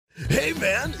Hey,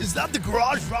 man, is that the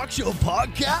Garage Rock Show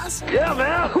podcast? Yeah,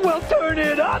 man. Well, turn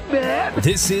it up, man.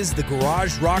 This is the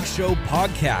Garage Rock Show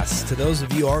podcast. To those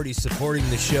of you already supporting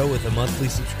the show with a monthly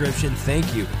subscription,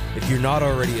 thank you. If you're not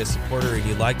already a supporter and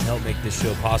you'd like to help make this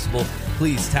show possible,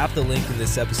 please tap the link in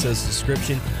this episode's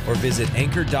description or visit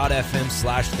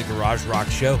anchor.fm/The Garage Rock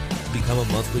Show to become a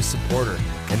monthly supporter.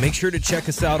 And make sure to check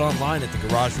us out online at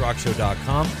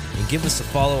thegaragerockshow.com and give us a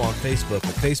follow on Facebook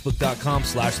at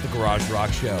facebook.com/The Garage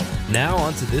Rock Show. Now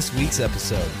on to this week's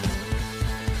episode.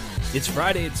 It's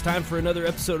Friday. It's time for another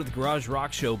episode of the Garage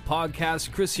Rock Show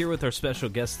podcast. Chris here with our special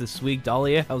guest this week.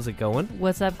 Dahlia, how's it going?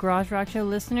 What's up, Garage Rock Show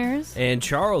listeners? And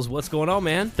Charles, what's going on,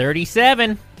 man?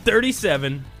 37.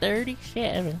 37.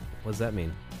 37. What does that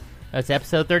mean? That's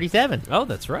episode 37. Oh,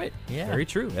 that's right. Yeah. Very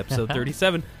true. Episode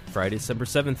 37, Friday, December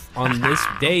 7th. On this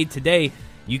day today,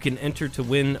 you can enter to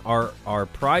win our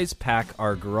prize pack.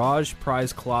 Our garage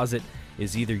prize closet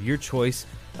is either your choice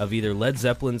of either Led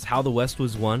Zeppelin's How the West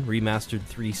Was Won remastered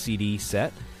 3 CD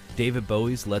set, David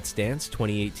Bowie's Let's Dance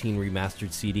 2018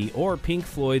 remastered CD, or Pink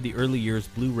Floyd The Early Years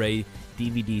Blu-ray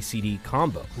DVD CD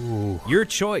combo. Ooh. Your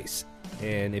choice.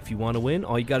 And if you want to win,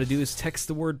 all you got to do is text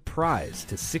the word prize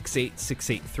to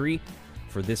 68683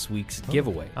 for this week's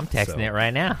giveaway. I'm texting it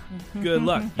right now. Good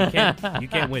luck. You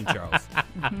can't win, Charles.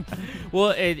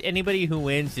 Well, anybody who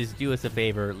wins, just do us a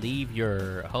favor. Leave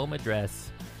your home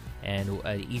address and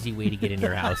an easy way to get in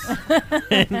your house.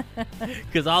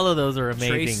 Because all of those are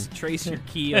amazing. Trace your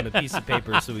key on a piece of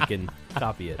paper so we can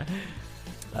copy it.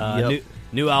 Yep.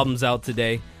 New albums out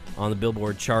today on the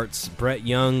Billboard charts. Brett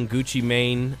Young, Gucci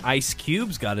Mane, Ice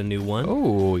Cube's got a new one.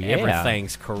 Oh, yeah.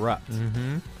 Everything's Corrupt.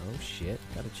 Mm-hmm. Oh, shit.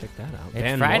 Gotta check that out.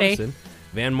 It's Friday.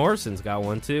 Van Morrison's got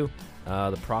one, too.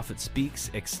 The Prophet Speaks,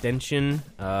 Extension.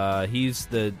 He's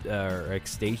the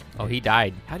Extension. Oh, he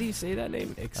died. How do you say that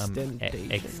name? Extension?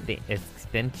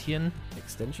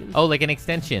 Extension? Oh, like an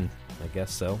extension. I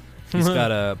guess so. He's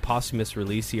got a posthumous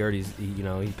release. He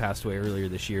passed away earlier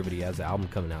this year, but he has an album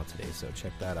coming out today, so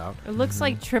check that out. It looks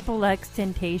like Triple X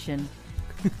Temptation.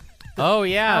 Oh,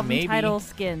 yeah, Album maybe. title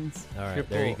Skins. All right,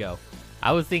 Triple- there you go.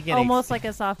 I was thinking... Almost like a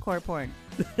softcore porn.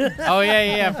 Oh,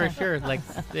 yeah, for sure. Like,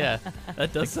 yeah.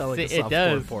 That does sound like a It softcore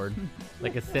does. porn.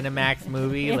 Like a Cinemax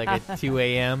movie, like at 2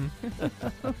 a.m.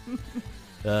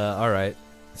 All right.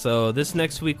 So this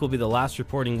next week will be the last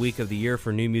reporting week of the year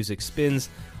for New Music Spins.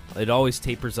 It always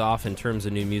tapers off in terms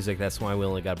of new music. That's why we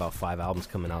only got about 5 albums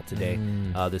coming out today,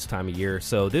 this time of year.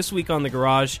 So this week on The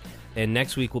Garage, and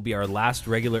next week will be our last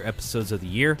regular episodes of the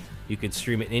year. You can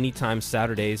stream it anytime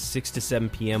Saturdays, 6 to 7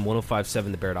 p.m.,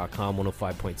 1057thebear.com,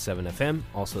 105.7 FM,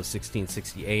 also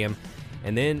 1660 a.m.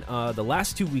 And then the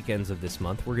last 2 weekends of this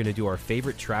month, we're going to do our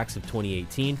favorite tracks of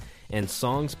 2018 and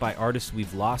songs by artists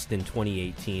we've lost in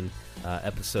 2018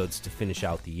 episodes to finish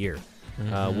out the year.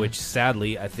 Which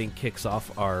sadly I think kicks off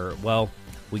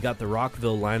we got the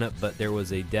Rockville lineup, but there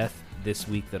was a death this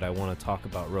week that I want to talk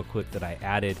about real quick that I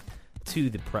added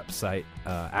to the prep site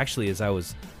actually as I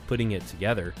was putting it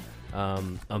together.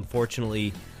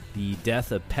 Unfortunately, the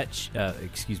death of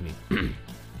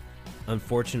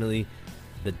unfortunately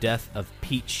the death of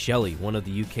Pete Shelley, one of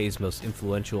the UK's most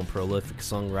influential and prolific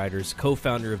songwriters,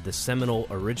 co-founder of the seminal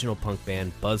original punk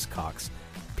band Buzzcocks.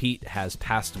 Pete has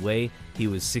passed away. He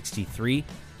was 63.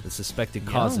 The suspected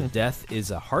cause of death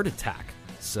is a heart attack.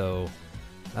 So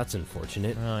that's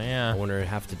unfortunate. Oh, yeah. I wonder if it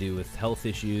have to do with health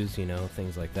issues,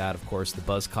 things like that. Of course, the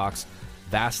Buzzcocks,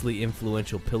 vastly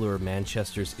influential pillar of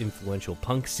Manchester's influential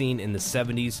punk scene in the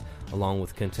 70s, along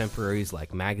with contemporaries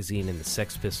like Magazine and the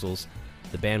Sex Pistols.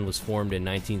 The band was formed in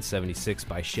 1976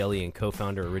 by Shelley and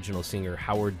co-founder original singer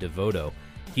Howard Devoto.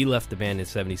 He left the band in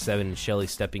 77, and Shelley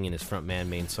stepping in as frontman,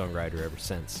 main songwriter ever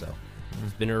since. So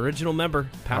he's been an original member,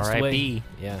 passed away.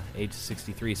 Yeah, age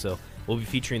 63. So we'll be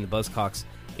featuring the Buzzcocks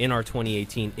in our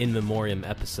 2018 In Memoriam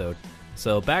episode.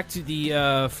 So back to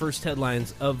the first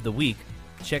headlines of the week.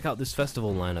 Check out this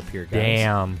festival lineup here, guys.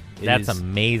 Damn, that's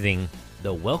amazing.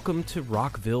 The Welcome to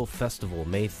Rockville Festival,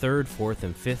 May 3rd, 4th,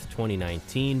 and 5th,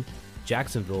 2019,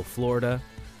 Jacksonville, Florida.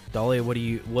 Dahlia,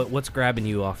 what's grabbing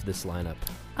you off this lineup?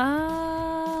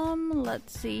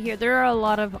 Let's see here. There are a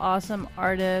lot of awesome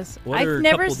artists. What are a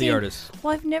couple of the artists?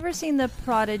 Well, I've never seen The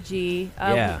Prodigy.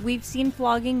 We've seen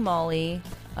Flogging Molly.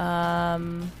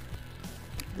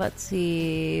 Let's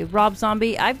see. Rob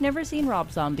Zombie. I've never seen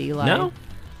Rob Zombie live.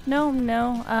 No.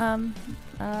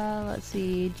 Let's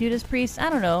see. Judas Priest. I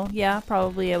don't know. Yeah,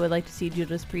 probably I would like to see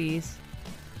Judas Priest.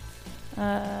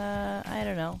 I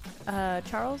don't know.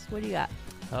 Charles, what do you got?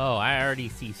 Oh, I already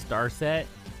see Starset.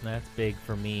 That's big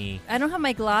for me. I don't have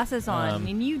my glasses on,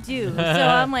 and you do. So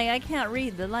I'm like, I can't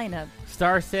read the lineup.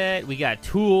 Starset, we got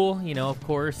Tool, of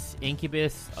course.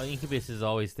 Incubus. Incubus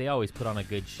they always put on a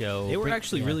good show. They were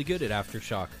actually really good at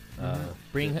Aftershock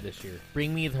this year.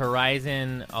 Bring Me the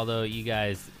Horizon, although you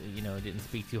guys, didn't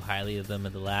speak too highly of them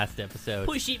in the last episode.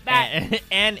 Push it back.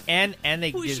 And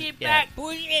they push just, it back.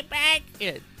 Push it back.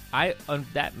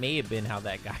 That may have been how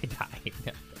that guy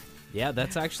died. Yeah,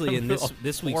 that's actually in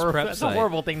this week's prep That's site. a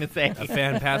horrible thing to say. A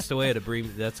fan passed away at a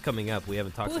Bream. That's coming up. We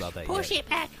haven't talked about that yet. Push it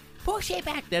back. Push it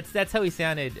back. That's how he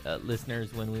sounded,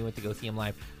 listeners, when we went to go see him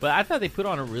live. But I thought they put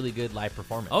on a really good live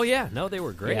performance. Oh yeah, no, they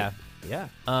were great. Yeah.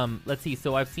 Let's see.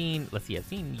 So I've seen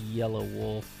Yellow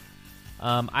Wolf.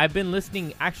 I've been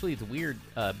listening. Actually, it's weird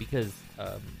because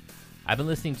I've been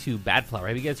listening to Bad Flower.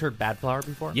 Have you guys heard Bad Flower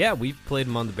before? Yeah, we've played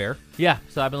them on the Bear. Yeah,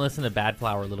 so I've been listening to Bad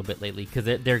Flower a little bit lately because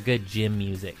they're good gym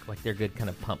music. Like they're good kind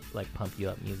of pump you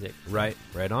up music. Right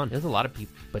on. There's a lot of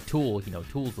people, but Tool's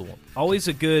the one. Always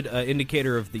a good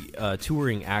indicator of the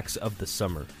touring acts of the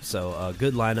summer. So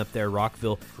good lineup there,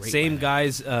 Rockville. Great Same lineup.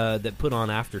 guys that put on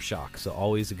Aftershock. So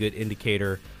always a good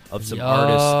indicator of some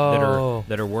artists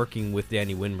that are working with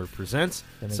Danny Winmer Presents.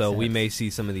 So we may see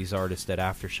some of these artists at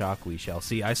Aftershock. We shall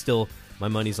see. My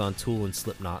money's on Tool and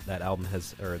Slipknot. That album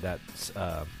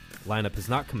lineup has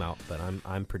not come out, but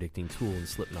I'm predicting Tool and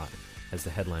Slipknot as the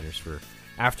headliners for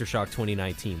Aftershock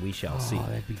 2019. We shall see.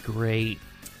 That'd be great.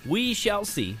 We shall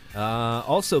see.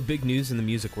 Also, big news in the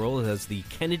music world as the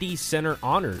Kennedy Center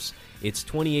honors its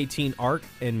 2018 art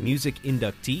and music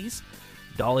inductees.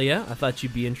 Dahlia, I thought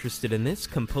you'd be interested in this.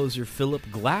 Composer Philip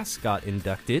Glass got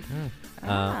inducted,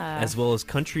 as well as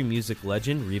country music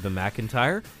legend Reba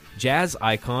McEntire, jazz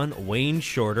icon Wayne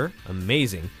Shorter,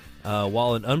 amazing,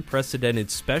 while an unprecedented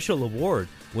special award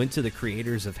went to the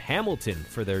creators of Hamilton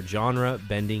for their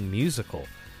genre-bending musical.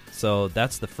 So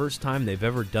that's the first time they've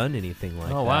ever done anything like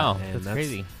that. Oh, wow. And That's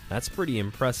crazy. That's pretty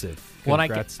impressive. Well,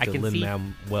 Congrats I to can see-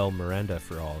 Lin-Manuel Miranda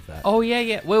for all of that. Oh,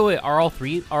 yeah. Wait. Are all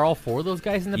four of those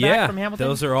guys in the back from Hamilton?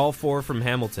 Those are all four from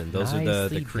Hamilton. Those are the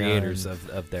Nicely creators done.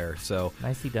 of there. So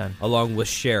Nicely done. along with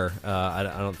Cher, I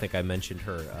don't think I mentioned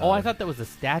her. I thought that was a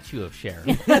statue of Cher.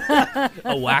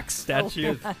 a wax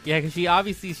statue. Yeah,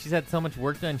 because she's had so much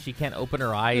work done, she can't open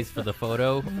her eyes for the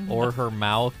photo or her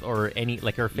mouth or any,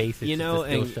 like her face. It's just a still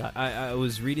and shot. I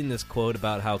was reading this quote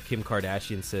about how Kim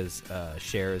Kardashian says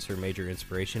Cher is her major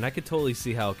inspiration. I could totally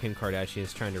see how Kim Kardashian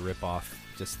is trying to rip off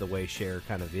just the way Cher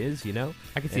kind of is,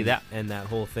 I could see that. And that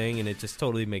whole thing, and it just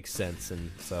totally makes sense.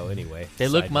 And so anyway. They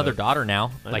look side mother-daughter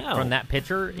now. I Like know. from that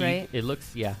picture, Right. it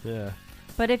looks, yeah. Yeah.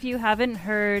 But if you haven't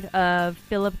heard of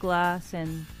Philip Glass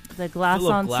and the Glass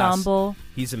Philip Glass, Ensemble,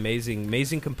 he's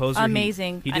amazing composer.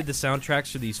 Amazing. He did the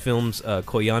soundtracks for these films,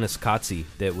 Koyanis Katsi,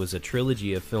 that was a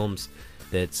trilogy of films.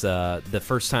 That's the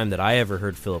first time that I ever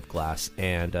heard Philip Glass,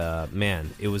 and man,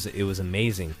 it was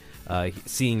amazing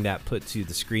seeing that put to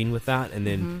the screen with that, and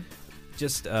then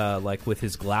just like with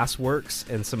his glass works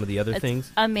and some of the other it's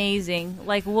things. amazing.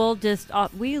 Like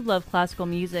we love classical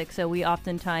music, so we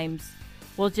oftentimes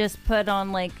will just put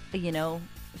on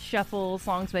shuffle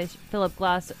songs by Philip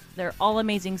Glass. They're all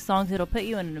amazing songs. It'll put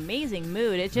you in an amazing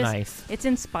mood. It's just Nice. It's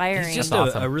inspiring. He's just That's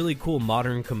awesome. a really cool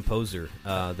modern composer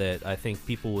that I think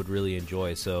people would really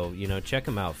enjoy. So, check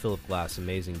him out. Philip Glass,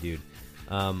 amazing dude.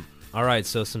 All right,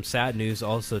 so some sad news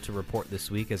also to report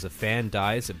this week as a fan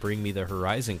dies at Bring Me the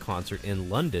Horizon concert in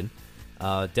London.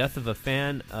 Death of a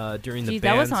fan during the Gee, band's...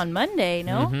 that was on Monday,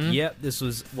 no? Yep, this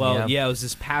was, it was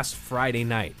this past Friday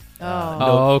night.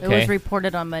 Oh, okay. It was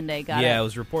reported on Monday. Got Yeah, it. it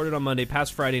was reported on Monday.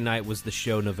 Past Friday night was the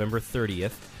show, November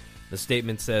 30th. The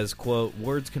statement says, quote,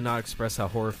 "Words cannot express how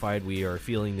horrified we are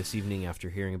feeling this evening after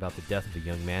hearing about the death of a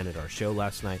young man at our show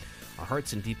last night. Our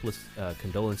hearts and deepest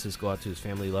condolences go out to his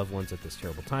family, loved ones at this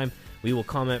terrible time. We will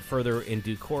comment further in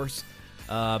due course."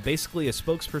 Basically, a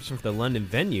spokesperson for the London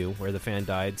venue where the fan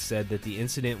died said that the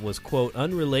incident was, quote,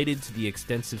 "unrelated to the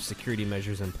extensive security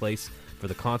measures in place for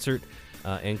the concert,"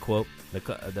 end quote.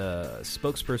 The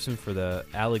spokesperson for the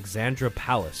Alexandra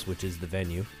Palace, which is the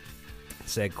venue,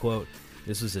 said, quote,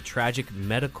 "This was a tragic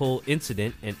medical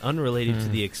incident and unrelated to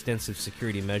the extensive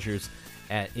security measures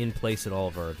in place at all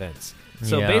of our events."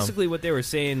 So Yeah. basically what they were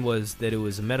saying was that it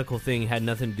was a medical thing, had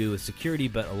nothing to do with security,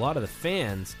 but a lot of the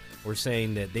fans were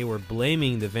saying that they were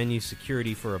blaming the venue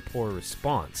security for a poor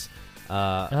response. So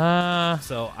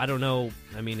I don't know.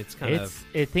 I mean, it's kind of...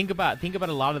 Think about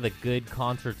a lot of the good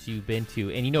concerts you've been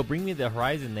to, and Bring Me the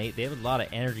Horizon. They have a lot of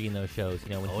energy in those shows.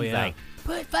 When he's like,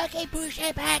 push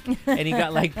it back, and you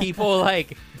got like people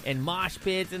in mosh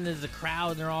pits, and there's a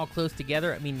crowd, and they're all close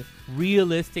together. I mean,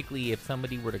 realistically, if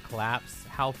somebody were to collapse,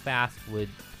 how fast would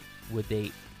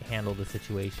they handle the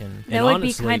situation. That would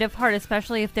be kind of hard,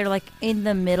 especially if they're like in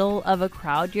the middle of a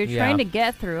crowd. You're trying to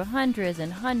get through hundreds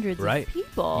and hundreds of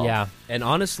people. Yeah, and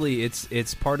honestly,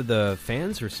 it's part of the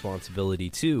fan's responsibility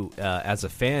too. As a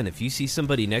fan, if you see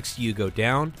somebody next to you go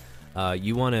down,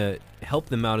 you want to help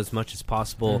them out as much as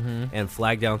possible and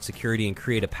flag down security and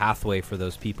create a pathway for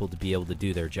those people to be able to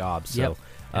do their job. So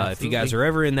if you guys are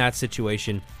ever in that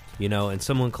situation, and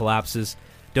someone collapses,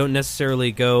 don't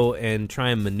necessarily go and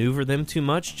try and maneuver them too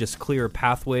much. Just clear a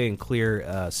pathway and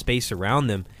clear space around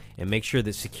them and make sure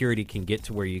that security can get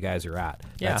to where you guys are at.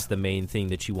 Yeah. That's the main thing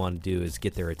that you want to do, is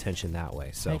get their attention that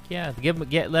way. So heck yeah,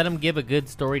 let them give a good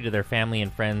story to their family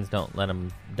and friends. Don't let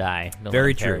them die. Don't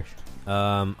Very let them true.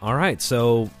 perish. All right,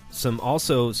 so some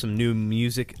new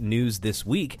music news this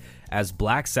week, as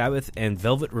Black Sabbath and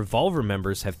Velvet Revolver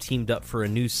members have teamed up for a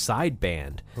new side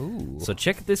band. Ooh. So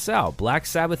check this out. Black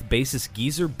Sabbath bassist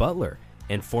Geezer Butler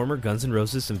and former Guns N'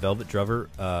 Roses and Velvet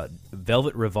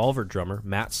Revolver drummer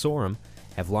Matt Sorum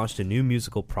have launched a new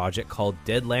musical project called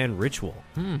Deadland Ritual.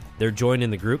 They're joined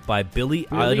in the group by Billy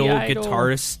Idol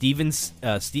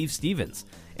guitarist Steve Stevens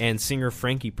and singer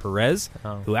Frankie Perez,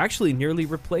 who actually nearly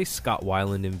replaced Scott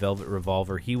Weiland in Velvet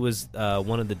Revolver. He was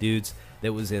one of the dudes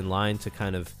that was in line to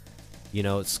kind of,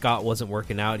 Scott wasn't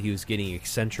working out. He was getting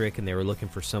eccentric, and they were looking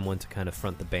for someone to kind of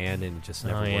front the band, and it just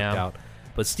never worked out.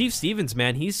 But Steve Stevens,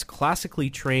 man, he's classically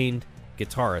trained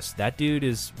guitarist. That dude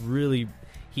is really...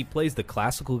 He plays the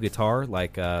classical guitar,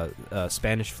 like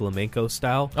Spanish flamenco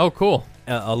style. Oh, cool.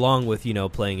 Along with,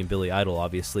 playing in Billy Idol,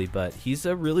 obviously. But he's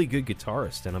a really good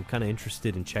guitarist, and I'm kind of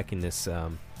interested in checking this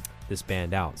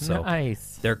band out. So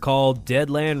nice. They're called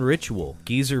Deadland Ritual.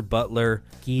 Geezer Butler,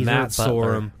 Matt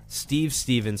Sorum, Steve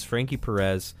Stevens, Frankie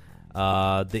Perez.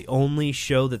 The only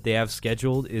show that they have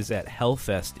scheduled is at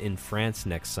Hellfest in France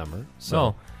next summer.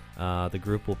 So the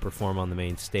group will perform on the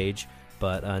main stage,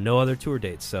 but no other tour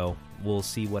dates. So we'll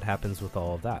see what happens with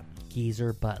all of that.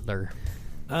 Geezer Butler.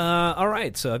 All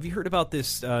right. So have you heard about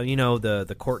this,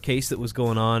 the court case that was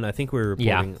going on? I think we were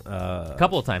reporting a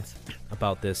couple of times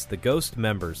about this. The Ghost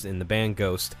members in the band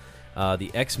Ghost, the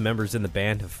ex-members in the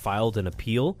band have filed an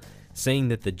appeal saying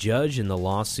that the judge in the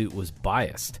lawsuit was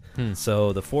biased.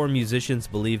 So the four musicians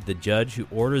believe the judge who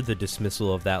ordered the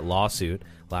dismissal of that lawsuit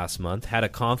last month had a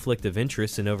conflict of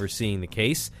interest in overseeing the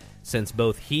case, since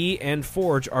both he and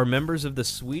Forge are members of the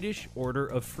Swedish Order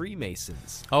of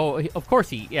Freemasons. Oh, of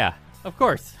course of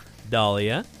course.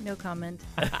 Dahlia? No comment.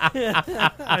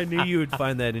 I knew you would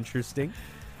find that interesting.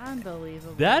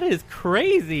 Unbelievable. That is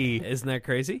crazy. Isn't that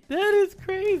crazy? That is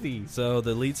crazy. So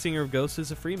the lead singer of Ghost is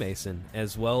a Freemason,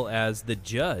 as well as the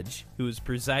judge who is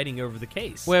presiding over the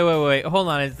case. Wait. Hold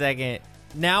on a second.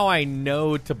 Now I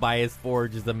know Tobias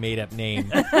Forge is a made-up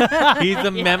name. He's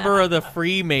a member of the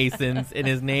Freemasons, and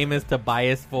his name is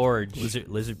Tobias Forge.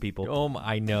 Lizard people. Oh,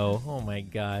 I know. Oh, my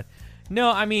God. No,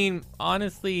 I mean,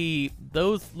 honestly,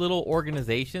 those little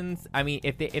organizations, I mean,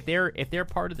 if they're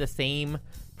part of the same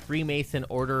Freemason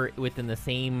order within the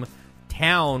same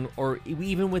town, or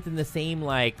even within the same,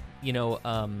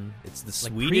 it's the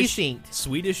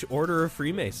Swedish Order of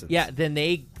Freemasons. Yeah, then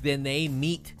they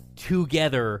meet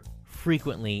together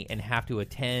frequently and have to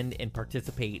attend and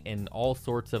participate in all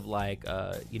sorts of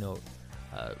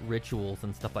rituals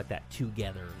and stuff like that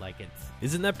together.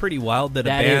 Isn't that pretty wild that a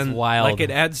that band is wild. Like,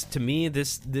 it adds to me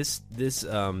this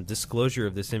disclosure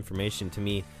of this information to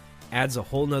me adds a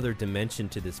whole nother dimension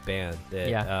to this band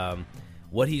that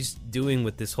what he's doing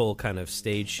with this whole kind of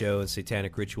stage show and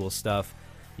satanic ritual stuff.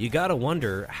 You gotta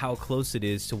wonder how close it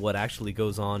is to what actually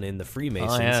goes on in the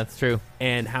Freemasons. Oh yeah, that's true.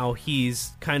 And how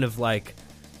he's kind of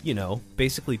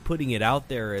basically putting it out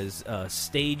there as a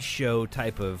stage show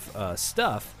type of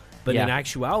stuff. But in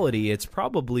actuality, it's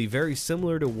probably very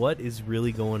similar to what is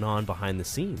really going on behind the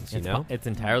scenes, It's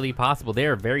entirely possible. They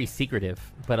are very secretive,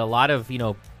 but a lot of,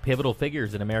 pivotal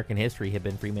figures in American history have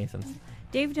been Freemasons.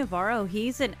 Dave Navarro,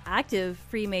 he's an active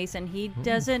Freemason. He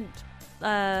doesn't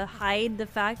hide the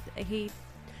fact that he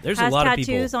has a lot tattoos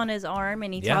of tattoos on his arm,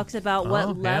 and he talks about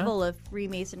what level of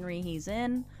Freemasonry he's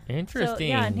in.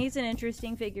 Interesting. So, and he's an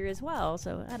interesting figure as well.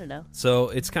 So I don't know. So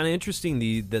it's kind of interesting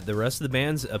that the rest of the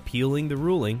band's appealing the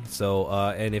ruling. So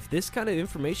and if this kind of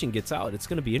information gets out, it's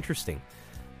going to be interesting.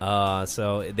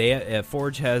 So they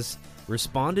Forge has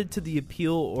responded to the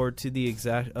appeal or to the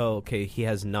exact. Oh, okay. He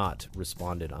has not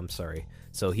responded. I'm sorry.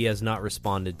 So he has not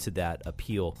responded to that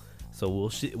appeal. So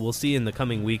we'll see in the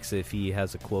coming weeks if he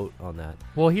has a quote on that.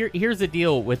 Well, here's the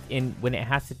deal when it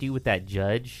has to do with that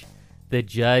judge. The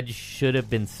judge should have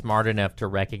been smart enough to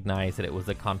recognize that it was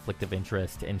a conflict of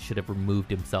interest and should have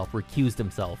recused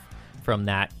himself from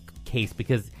that case,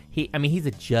 because he's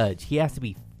a judge. He has to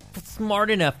be smart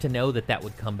enough to know that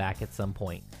would come back at some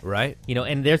point. Right.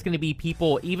 And there's going to be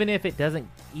people, even if it doesn't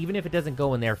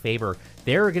go in their favor,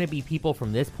 there are going to be people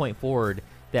from this point forward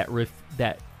that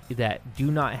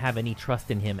do not have any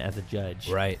trust in him as a judge.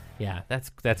 Right. Yeah,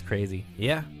 that's crazy.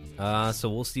 Yeah. So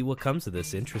we'll see what comes of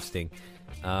this. Interesting.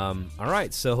 All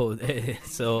right. So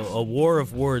a war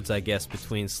of words, I guess,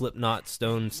 between Slipknot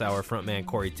Stone Sour frontman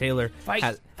Corey Taylor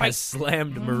has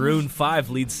slammed Maroon 5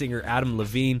 lead singer Adam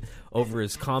Levine over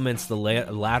his comments the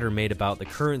latter made about the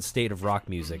current state of rock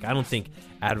music. I don't think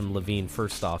Adam Levine,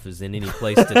 first off, is in any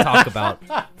place to talk about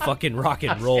fucking rock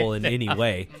and roll in any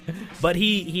way. But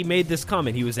he made this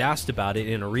comment. He was asked about it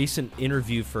in a recent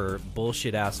interview for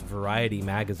bullshit-ass Variety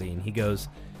magazine. He goes,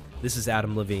 this is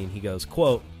Adam Levine, he goes,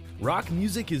 quote, "Rock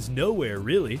music is nowhere,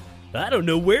 really. I don't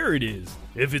know where it is.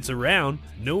 If it's around,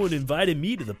 no one invited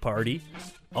me to the party.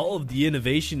 All of the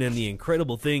innovation and the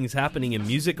incredible things happening in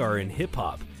music are in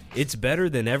hip-hop. It's better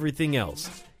than everything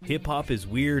else. Hip-hop is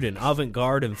weird and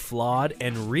avant-garde and flawed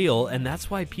and real, and that's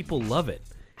why people love it."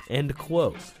 End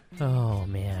quote. Oh,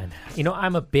 man.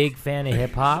 I'm a big fan of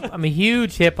hip-hop. I'm a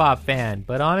huge hip-hop fan.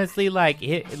 But honestly, like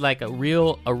a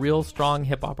real strong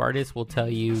hip-hop artist will tell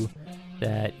you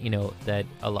that that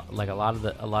a lot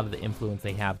of the influence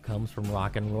they have comes from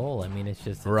rock and roll. I mean, it's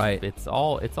just right. It's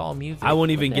all music. I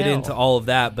won't even get into all of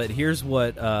that, but here's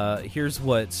what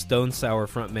Stone Sour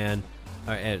frontman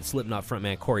and Slipknot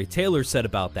frontman Corey Taylor said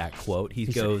about that quote. He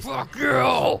goes, "Fuck you,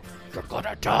 you're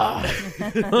gonna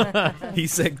die." He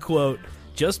said, quote,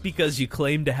 "Just because you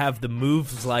claim to have the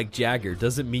moves like Jagger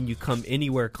doesn't mean you come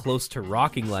anywhere close to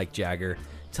rocking like Jagger.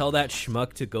 Tell that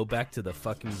schmuck to go back to the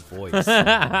fucking voice."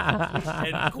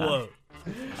 End quote.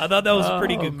 I thought that was a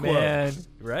pretty good quote.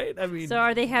 Right? I mean, so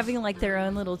are they having like their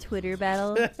own little Twitter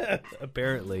battle?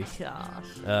 Apparently.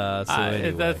 Gosh.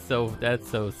 Anyway. That's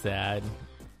so sad.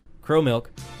 Crow milk,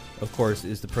 of course,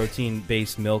 is the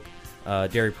protein-based milk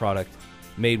dairy product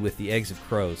made with the eggs of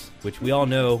crows, which we all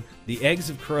know the eggs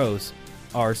of crows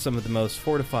are some of the most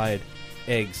fortified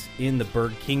eggs in the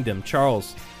bird kingdom.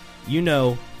 Charles,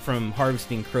 from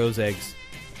harvesting crow's eggs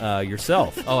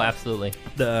yourself. Oh, absolutely.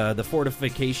 The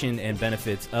fortification and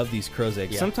benefits of these crow's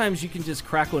eggs. Yeah. Sometimes you can just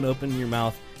crack one open in your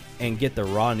mouth and get the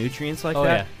raw nutrients like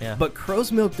that. Yeah. But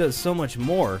crow's milk does so much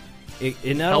more.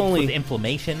 It not helps only with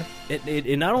inflammation.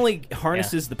 It not only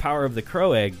harnesses the power of the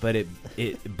crow egg, but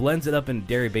it blends it up in a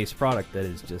dairy-based product that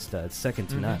is just second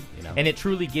to none. And it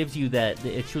truly gives you that.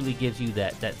 It truly gives you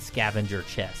that scavenger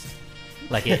chest.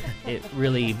 Like it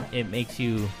really makes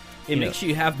you. It makes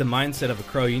you have the mindset of a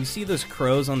crow. You see those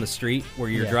crows on the street where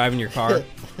you're driving your car,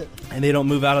 and they don't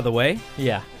move out of the way.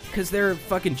 Yeah. Because they're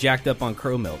fucking jacked up on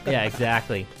crow milk. Yeah,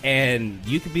 exactly. And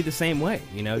you could be the same way.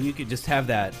 You could just have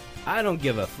that I don't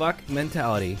give a fuck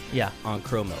mentality on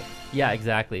crow milk. Yeah,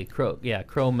 exactly.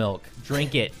 Crow milk.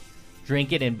 Drink it.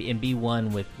 Drink it and be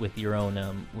one with your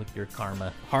own with your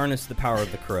karma. Harness the power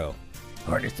of the crow.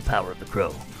 Harness the power of the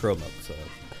crow. Crow milk. So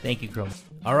thank you, Crow.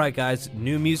 All right, guys.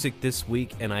 New music this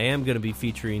week, and I am going to be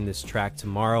featuring this track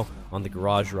tomorrow on the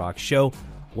Garage Rock Show,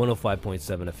 105.7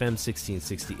 FM,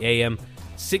 1660 AM,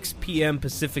 6 p.m.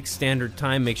 Pacific Standard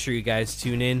Time. Make sure you guys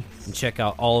tune in and check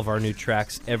out all of our new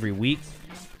tracks every week.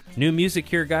 New music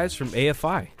here, guys, from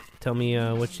AFI. Tell me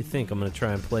what you think. I'm going to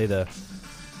try and play to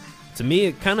me,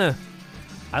 it kind of,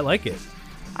 I like it.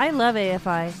 I love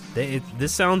AFI.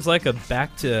 This sounds like a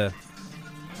back to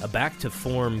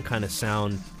form kind of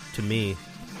sound to me.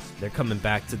 They're coming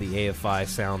back to the AFI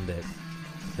sound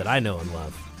that I know and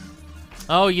love.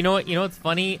 Oh, you know what? It's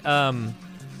funny.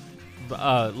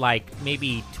 Like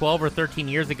maybe 12 or 13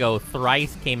 years ago,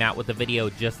 Thrice came out with a video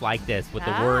just like this with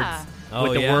the words.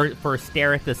 Word for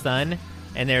 "Stare at the Sun,"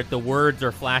 and the words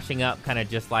are flashing up, kind of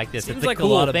just like this. Seems it's like a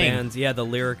cool a lot thing. of bands, the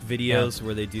lyric videos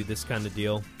where they do this kind of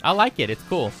deal. I like it. It's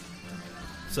cool.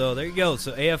 So there you go.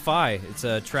 So AFI, it's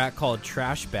a track called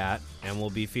Trash Bat, and we'll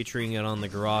be featuring it on the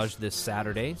Garage this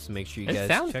Saturday. So make sure you guys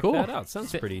check that out.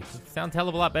 Sounds pretty. Sounds a hell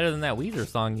of a lot better than that Weezer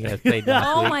song you guys played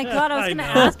last week. Oh my god, I was going to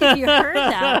ask if you heard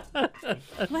that.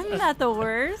 Wasn't that the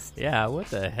worst? Yeah, what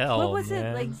the hell? What was man?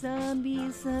 it? Like zombie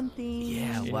something?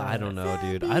 Yeah, well, I don't know,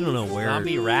 dude. I don't know where.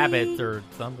 Zombie rabbits or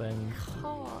something.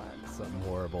 God. Something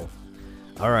horrible.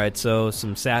 All right, so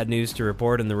some sad news to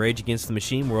report in the Rage Against the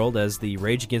Machine world as the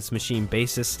Rage Against the Machine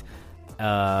bassist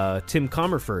Tim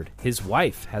Comerford, his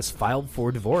wife, has filed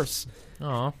for divorce.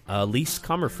 Lise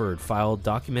Comerford filed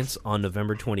documents on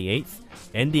November 28th,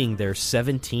 ending their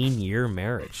 17-year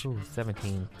marriage. Ooh,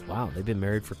 17. Wow, they've been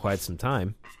married for quite some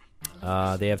time.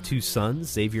 They have 2 sons,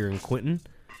 Xavier and Quentin.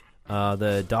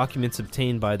 The documents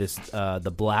obtained by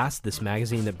The Blast, this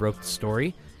magazine that broke the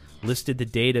story, listed the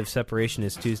date of separation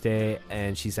as Tuesday,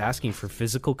 and she's asking for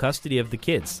physical custody of the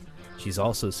kids. She's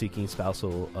also seeking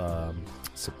spousal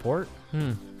support.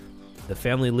 Hmm. The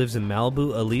family lives in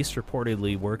Malibu. Elise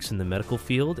reportedly works in the medical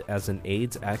field as an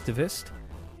AIDS activist.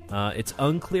 It's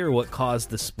unclear what caused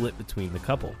the split between the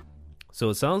couple. So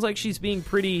it sounds like she's being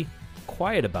pretty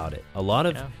quiet about it. A lot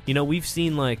of, we've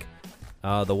seen like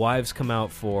the wives come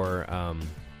out for,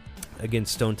 again,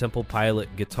 Stone Temple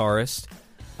Pilot guitarist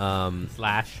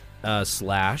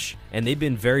Slash, and they've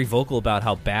been very vocal about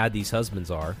how bad these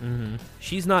husbands are. Mm-hmm.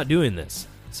 She's not doing this.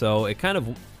 So it kind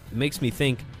of makes me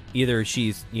think either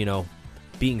she's,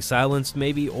 being silenced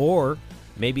maybe, or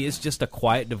maybe it's just a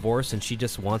quiet divorce and she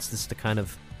just wants this to kind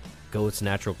of go its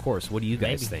natural course. What do you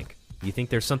guys think? You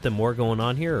think there's something more going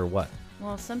on here or what?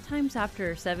 Well, sometimes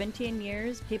after 17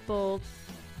 years, people,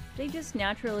 they just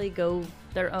naturally go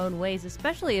their own ways,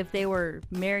 especially if they were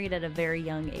married at a very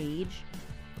young age.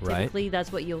 Right. Typically,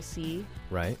 that's what you'll see.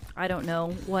 Right. I don't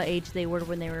know what age they were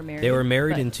when they were married. They were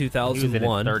married in 2001. He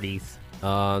was in his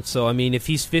 30s. So, I mean, if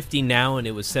he's 50 now and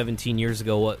it was 17 years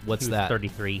ago, what's He was that?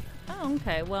 33. Oh,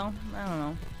 okay. Well, I don't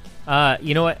know.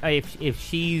 You know what? If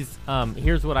she's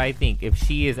here's what I think. If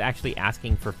she is actually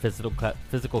asking for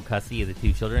physical custody of the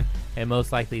two children, and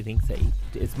most likely thinks that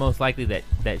it's most likely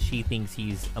that she thinks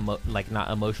he's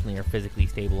not emotionally or physically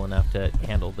stable enough to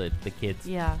handle the kids.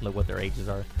 Yeah. Like what their ages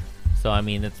are. So I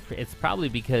mean, it's probably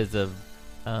because of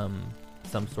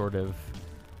some sort of,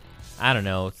 I don't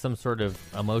know, some sort of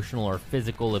emotional or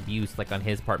physical abuse, like on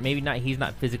his part. Maybe not. He's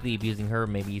not physically abusing her.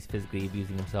 Maybe he's physically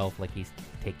abusing himself, like he's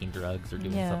taking drugs or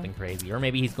doing something crazy, or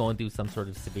maybe he's going through some sort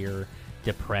of severe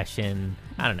depression.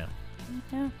 I don't know.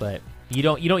 Yeah. But you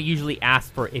don't usually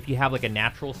ask for, if you have like a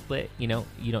natural split. You don't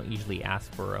usually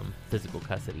ask for physical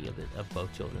custody of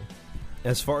both children.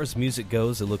 As far as music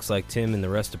goes, it looks like Tim and the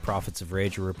rest of Prophets of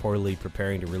Rage are reportedly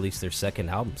preparing to release their second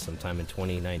album sometime in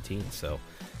 2019. So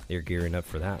they're gearing up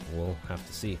for that. We'll have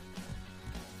to see.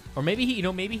 Or maybe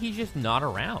maybe he's just not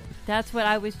around. That's what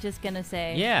I was just gonna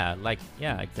say. Yeah,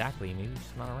 exactly. Maybe he's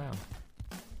just not around.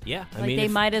 Yeah, I Like mean, they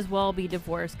might as well be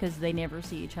divorced because they never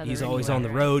see each other. he's always on the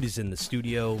anywhere. road. He's in the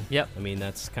studio. Yep. I mean,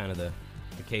 that's kind of the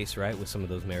case, right, with some of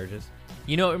those marriages.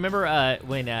 Remember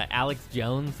when Alex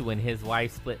Jones, when his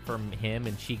wife split from him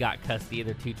and she got custody of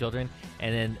their two children,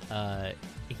 and then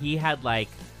he had like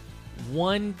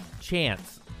one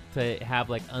chance to have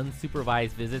like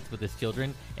unsupervised visits with his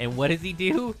children, and what does he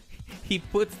do? He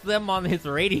puts them on his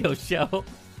radio show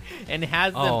and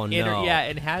has them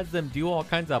and has them do all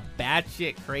kinds of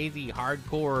batshit crazy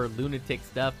hardcore lunatic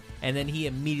stuff, and then he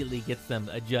immediately gets them.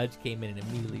 A judge came in and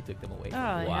immediately took them away from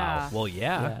him. Yeah. Well,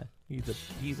 Yeah, he's a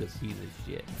piece of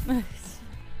shit.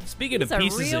 Speaking He's of a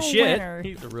pieces of real shit, winner.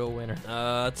 He's a real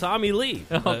winner. Tommy Lee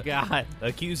Oh God.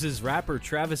 accuses rapper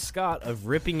Travis Scott of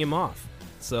ripping him off.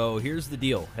 So here's the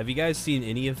deal. Have you guys seen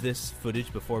any of this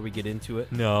footage before we get into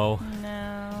it? No.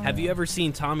 No. Have you ever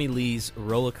seen Tommy Lee's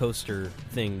roller coaster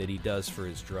thing that he does for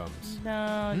his drums?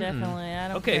 No, definitely. I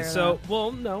don't. Okay, care so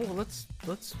though. let's.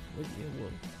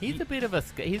 He's a bit of a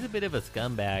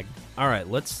scumbag. All right,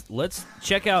 let's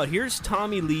check out. Here's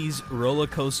Tommy Lee's roller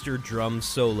coaster drum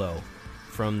solo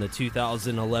from the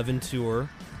 2011 tour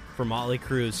for Motley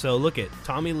Crue. So look at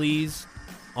Tommy Lee's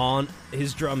on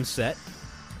his drum set,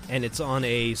 and it's on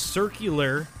a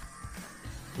circular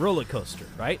roller coaster,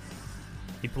 right?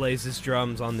 He plays his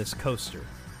drums on this coaster.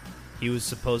 He was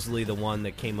supposedly the one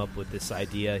that came up with this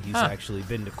idea. He's actually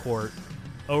been to court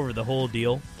over the whole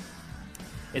deal.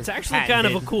 It's actually kind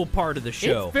of a cool part of the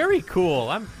show. It's very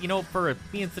cool. For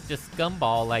being such a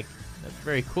scumball, like, that's a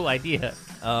very cool idea.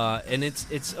 And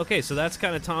it's okay. So that's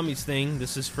kind of Tommy's thing.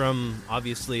 This is from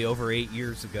obviously over 8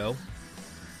 years ago.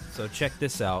 So check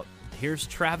this out. Here's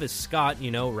Travis Scott.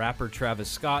 Rapper Travis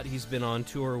Scott. He's been on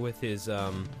tour with his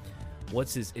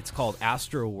it's called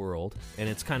Astro World, and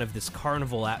it's kind of this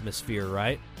carnival atmosphere,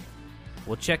 right?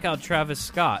 Well, check out Travis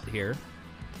Scott here.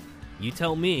 You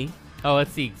tell me. Oh,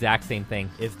 it's the exact same thing.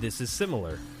 If this is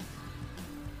similar.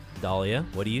 Dahlia,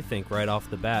 what do you think right off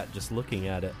the bat, just looking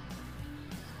at it?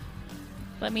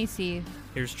 Let me see.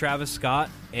 Here's Travis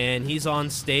Scott, and he's on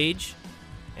stage,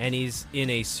 and he's in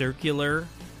a circular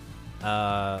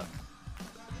roller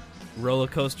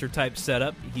coaster type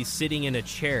setup. He's sitting in a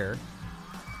chair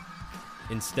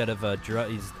instead of a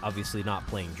drum. He's obviously not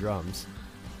playing drums,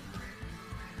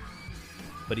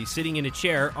 but he's sitting in a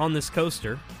chair on this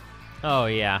coaster. Oh,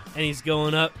 yeah. And he's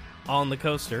going up on the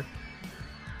coaster.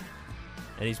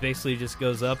 And he's basically just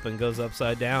goes up and goes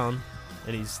upside down.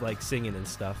 And he's like singing and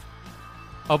stuff.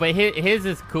 Oh, but his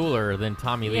is cooler than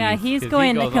Tommy Lee's. Yeah, he's 'cause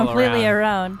going he goes completely all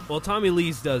around. around. Well, Tommy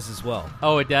Lee's does as well.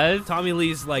 Oh, it does? Tommy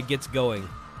Lee's like gets going.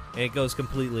 and it goes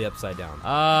completely upside down.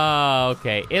 Oh,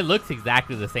 okay. It looks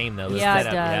exactly the same, though. the Yeah, it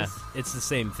setup, does. It's the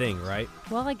same thing, right?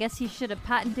 Well, I guess he should have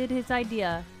patented his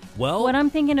idea. Well, What I'm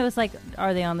thinking it was like,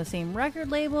 are they on the same record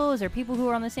label? Is there people who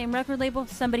are on the same record label?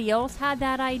 Somebody else had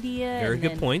that idea. very and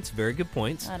good then- points. Very good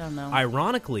points. I don't know.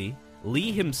 Ironically,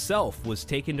 Lee himself was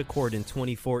taken to court in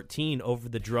 2014 over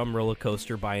the drum roller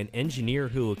coaster by an engineer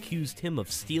who accused him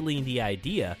of stealing the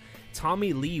idea.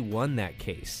 Tommy Lee won that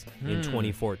case in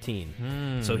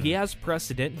 2014. So he has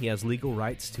precedent. He has legal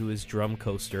rights to his drum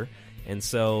coaster. And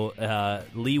so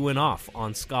Lee went off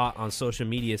on Scott on social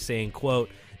media saying, quote,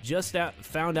 just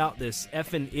found out this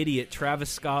effing idiot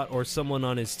Travis Scott or someone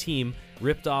on his team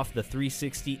ripped off the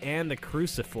 360 and the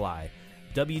Crucify.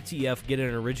 WTF, get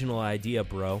an original idea,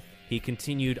 bro. He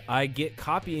continued, I get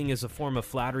copying as a form of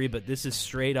flattery, but this is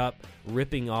straight up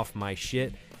ripping off my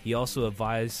shit. He also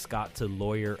advised Scott to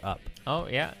lawyer up. Oh,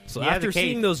 yeah. So He has after a case.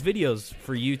 seeing those videos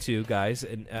for you two guys,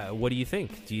 and what do you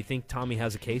think? Do you think Tommy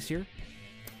has a case here?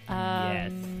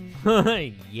 Yes.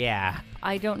 Yeah.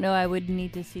 I don't know. I would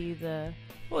need to see the.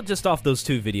 Well, just off those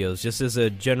two videos, just as a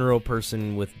general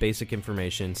person with basic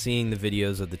information, seeing the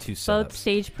videos of the two setups. Both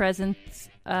stage presence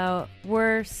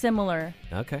were similar.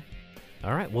 Okay.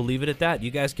 All right, we'll leave it at that.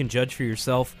 You guys can judge for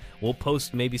yourself. We'll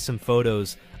post maybe some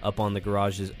photos up on the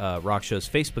Garage Rock Show's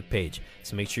Facebook page,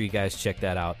 so make sure you guys check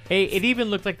that out. Hey, it even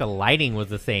looked like the lighting was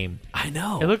the same. I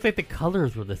know. It looked like the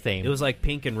colors were the same. It was like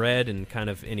pink and red and kind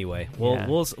of anyway. Yeah.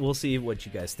 We'll see what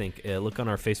you guys think. Look on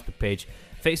our Facebook page,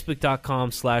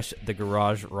 facebook.com/The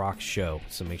Garage Rock Show.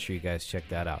 So make sure you guys check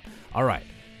that out. All right.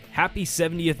 Happy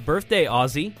 70th birthday,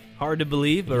 Ozzy. Hard to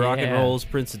believe, but rock and Yeah. roll's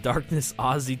Prince of Darkness,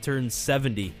 Ozzy turned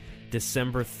 70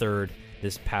 December 3rd.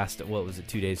 This past, what was it,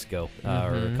 2 days ago,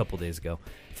 or a couple days ago.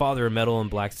 Father of metal and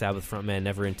Black Sabbath frontman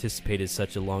never anticipated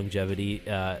such a longevity.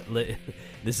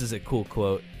 This is a cool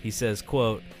quote. He says,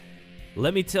 quote,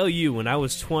 let me tell you, when I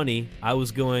was 20, I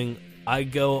was going, I'm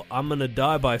going to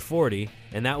die by 40,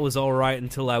 and that was all right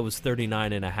until I was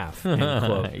 39 and a half, end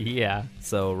quote. Yeah.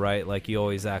 So, right, like you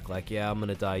always act like, yeah, I'm going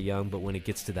to die young, but when it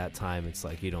gets to that time, it's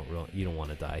like you don't want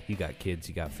to die. You got kids,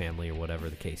 you got family, or whatever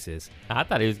the case is. I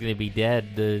thought he was going to be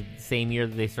dead the same year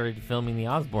that they started filming the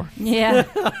Osbourne. Yeah.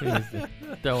 He was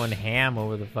throwing ham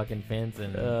over the fucking fence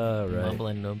and right.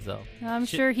 mumbling to himself. I'm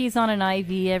sure he's on an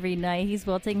IV every night. He's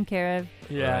well taken care of.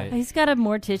 Yeah. Right. He's got a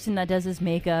mortician that does his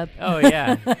makeup. Oh,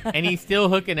 yeah. And he's still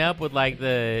hooking up with, like,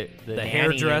 the nanny and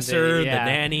hairdresser, the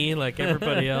nanny, like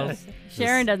everybody else.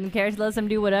 Sharon doesn't care. She lets him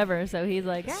do whatever. So he's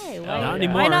like, hey, Not why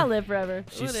anymore. not live forever?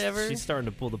 Whatever. She's starting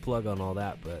to pull the plug on all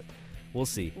that, but we'll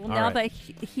see. Well, All now right. that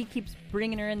he keeps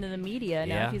bringing her into the media,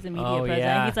 Yeah. now she's a media Oh, president.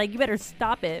 yeah. He's like, you better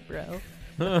stop it, bro.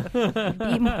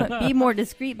 be more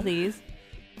discreet, please.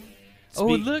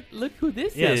 Oh, Speak- look who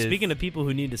this Yeah, is. speaking of people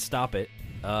who need to stop it,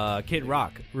 Kid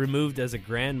Rock removed as a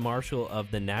grand marshal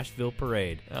of the Nashville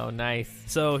Parade. Oh, nice.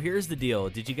 So here's the deal.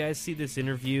 Did you guys see this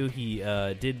interview he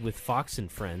did with Fox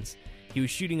and Friends? He was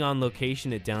shooting on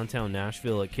location at downtown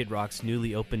Nashville at Kid Rock's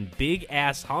newly opened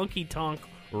big-ass honky-tonk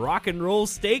rock and roll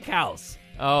steakhouse,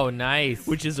 Oh, nice.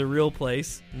 which is a real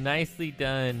place. Nicely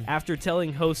done. After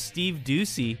telling host Steve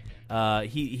Ducey,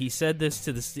 he said this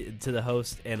to the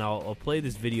host, and I'll play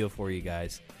this video for you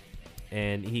guys.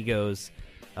 And he goes,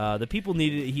 the people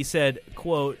needed, he said,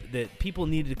 quote, that people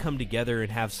needed to come together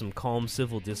and have some calm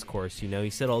civil discourse. You know, he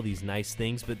said all these nice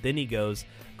things, but then he goes,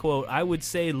 quote, I would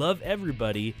say love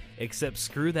everybody except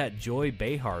screw that Joy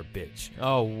Behar bitch.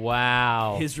 Oh,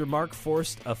 wow. His remark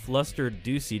forced a flustered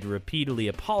Ducey to repeatedly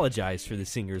apologize for the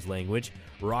singer's language.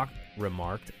 Rock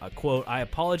remarked, quote, I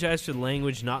apologize for the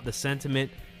language, not the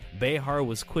sentiment. Behar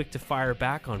was quick to fire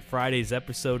back on Friday's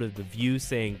episode of The View,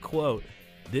 saying, quote,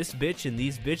 this bitch and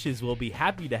these bitches will be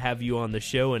happy to have you on the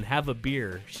show and have a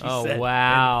beer, she Oh, said.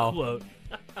 wow. End quote.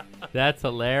 That's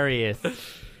hilarious.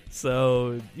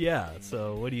 So, yeah.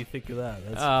 So, what do you think of that?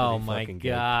 That's Oh pretty my fucking good.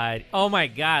 god. Oh my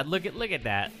god. Look at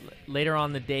that. Later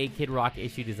on the day, Kid Rock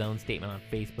issued his own statement on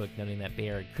Facebook noting that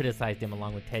Behar criticized him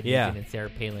along with Ted Yeah. Nugent and Sarah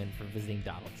Palin for visiting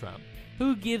Donald Trump.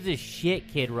 Who gives a shit,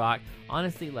 Kid Rock?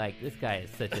 Honestly, like, this guy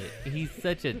is he's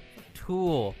such a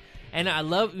tool. And I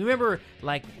remember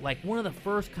like one of the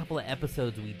first couple of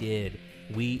episodes we did,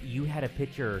 you had a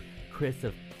picture, Chris,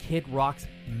 of Kid Rock's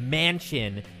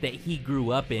mansion that he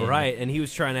grew up in. Right, and he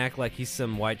was trying to act like he's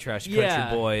some white trash country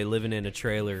Yeah. boy living in a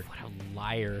trailer. What a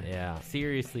liar. Yeah.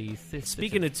 Seriously. he's such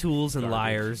Speaking a of tools and garbage.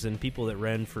 liars and people that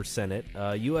ran for Senate,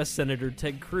 U.S. Senator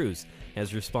Ted Cruz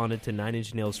has responded to Nine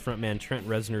Inch Nails frontman Trent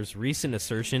Reznor's recent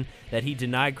assertion that he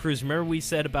denied Cruz. Remember we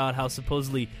said about how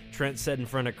supposedly Trent said in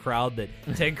front of a crowd that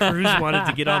Ted Cruz wanted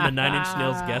to get on the Nine Inch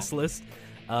Nails guest list?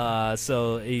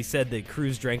 So he said that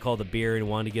Cruz drank all the beer and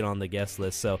wanted to get on the guest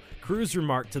list. So Cruz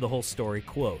remarked to the whole story,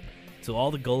 quote, "To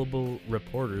all the gullible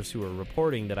reporters who are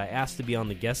reporting that I asked to be on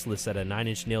the guest list at a Nine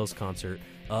Inch Nails concert,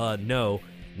 no,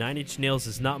 Nine Inch Nails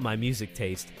is not my music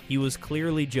taste. He was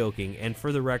clearly joking, and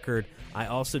for the record, I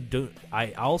also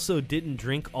didn't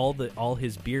drink all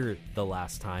his beer the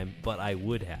last time, but I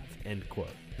would have." End quote.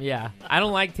 Yeah, I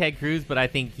don't like Ted Cruz, but I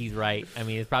think he's right. I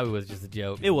mean, it probably was just a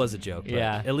joke. It was a joke. But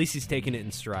yeah, at least he's taking it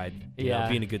in stride. You know,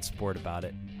 being a good sport about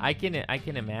it. I can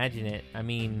imagine it. I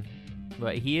mean,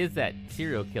 but he is that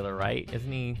serial killer, right?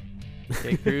 Isn't he,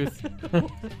 Ted Cruz?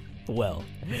 Well,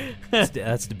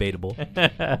 that's debatable.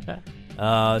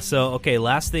 Okay,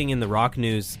 last thing in the rock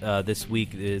news this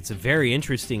week. It's a very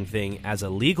interesting thing as a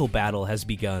legal battle has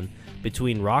begun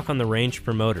between Rock on the Range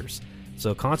promoters.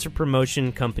 So concert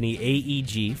promotion company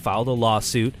AEG filed a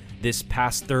lawsuit this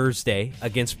past Thursday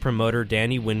against promoter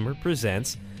Danny Widmer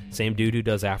Presents, same dude who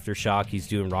does Aftershock. He's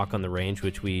doing Rock on the Range,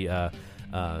 which Welcome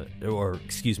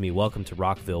to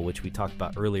Rockville, which we talked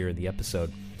about earlier in the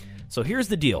episode. So here's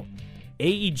the deal.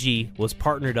 AEG was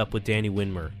partnered up with Danny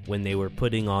Widmer when they were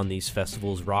putting on these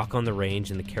festivals, Rock on the Range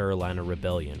and the Carolina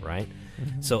Rebellion, right?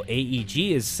 Mm-hmm. So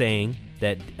AEG is saying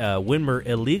that Widmer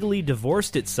illegally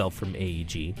divorced itself from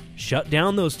AEG, shut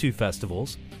down those two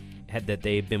festivals that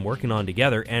they've been working on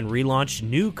together, and relaunched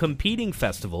new competing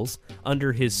festivals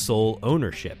under his sole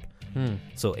ownership.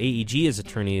 So AEG's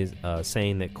attorney is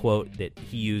saying that, quote, that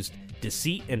he used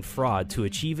deceit and fraud to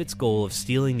achieve its goal of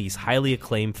stealing these highly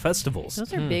acclaimed festivals.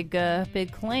 Those are big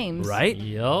claims. Right?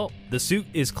 Yup. The suit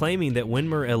is claiming that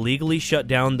Widmer illegally shut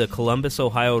down the Columbus,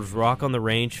 Ohio's Rock on the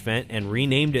Range event and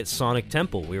renamed it Sonic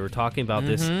Temple. We were talking about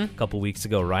this a couple weeks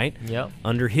ago, right? Yep.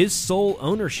 Under his sole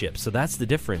ownership. So that's the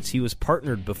difference. He was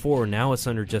partnered before. Now it's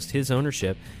under just his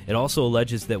ownership. It also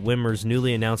alleges that Widmer's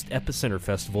newly announced Epicenter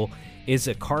Festival is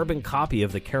a carbon copy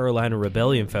of the Carolina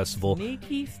Rebellion Festival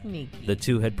Sneaky. the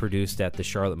two had produced at the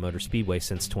Charlotte Motor Speedway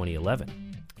since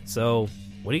 2011. So,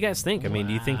 what do you guys think? I mean,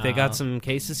 do you think they got some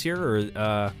cases here,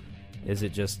 or is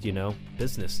it just,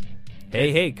 business?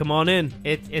 Hey, come on in.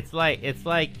 It's like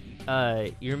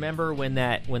you remember when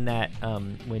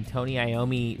Tony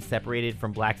Iommi separated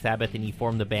from Black Sabbath and he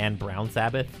formed the band Brown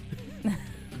Sabbath?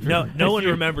 No one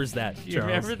remembers that, Charles. You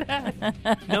remember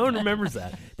that? No one remembers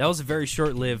that. That was a very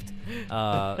short-lived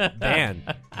band,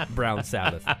 Brown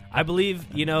Sabbath. I believe,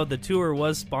 the tour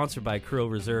was sponsored by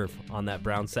Krill Reserve on that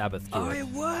Brown Sabbath tour. Oh, it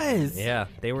was? Yeah,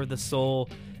 they were the sole...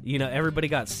 everybody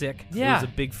got sick. Yeah. It was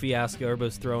a big fiasco. Everybody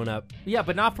was throwing up. Yeah,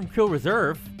 but not from Krill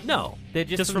Reserve. No, They're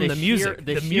just from the music.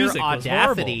 The The sheer music was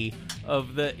audacity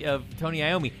of Tony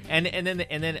Iommi, and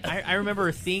then I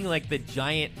remember seeing like the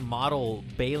giant model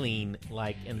baleen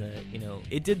like in the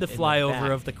It did the in flyover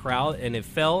back. of the crowd, and it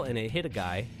fell, and it hit a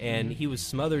guy, and he was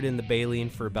smothered in the baleen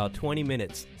for about 20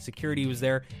 minutes. Security was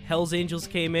there. Hell's Angels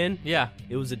came in. Yeah,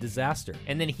 It was a disaster.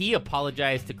 and then he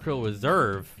apologized to Krill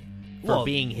Reserve for Well,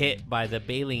 being hit by the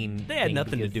baleen. They had thing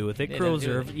nothing to because do with it. they Krill didn't do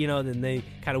Reserve, it. then they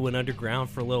kind of went underground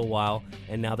for a little while,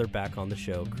 and now they're back on the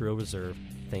show. Krill Reserve,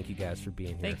 thank you guys for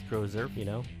being here. Thanks, Krill Reserve.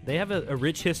 They have a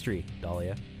rich history,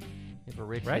 Dahlia. You have a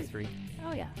rich Right? history.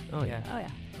 Oh yeah. Oh, yeah. Oh yeah.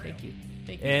 Thank you.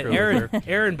 Thank you, And Krill Reserve.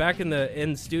 Aaron, back in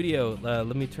the studio. Let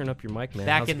me turn up your mic, man.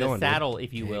 Back How's in it the going, dude? saddle,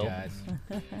 if you will. guys.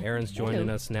 Aaron's joining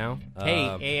Hello. us now.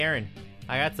 Hey, Aaron.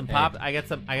 I got some Hey. pop. I got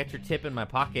your tip in my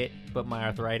pocket, but my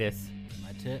arthritis.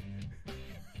 My tip.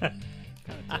 Kind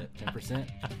of tip. 10%.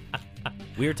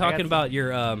 We were talking some- about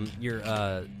your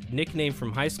nickname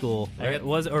from high school. I got-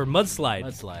 or Mudslide.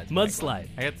 Mudslides. Mudslide.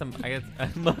 I got some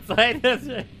mudslide. That's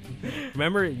right.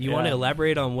 Remember, you want to Yeah.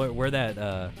 elaborate on where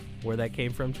that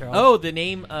came from, Charles? Oh, the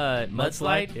name mudslide.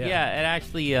 Mudslide? Yeah. Yeah,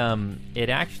 it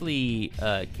actually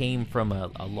came from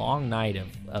a long night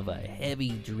of a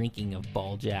heavy drinking of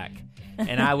Ball Jack,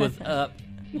 and I was up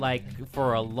like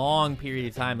for a long period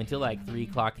of time until like 3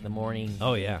 o'clock in the morning.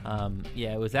 Oh yeah.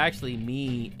 It was actually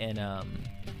me and a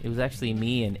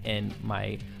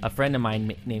friend of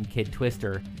mine named Kid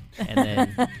Twister, and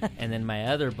then my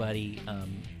other buddy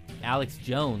Alex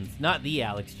Jones, not the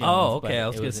Alex Jones. Oh, but okay. I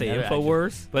was it gonna say another actor.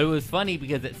 Infowars. But it was funny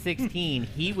because at 16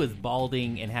 he was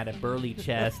balding and had a burly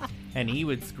chest, and he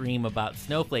would scream about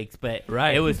snowflakes. But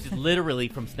Right. it was just literally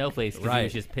from snowflakes because he Right.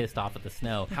 was just pissed off at the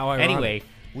snow. How ironic. Anyway.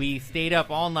 We stayed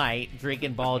up all night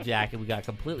drinking Ball Jack, and we got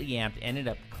completely amped. Ended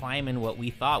up climbing what we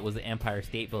thought was the Empire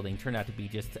State Building. Turned out to be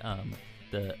just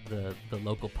the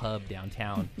local pub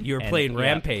downtown. You were And, playing yeah,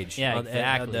 Rampage. Yeah, on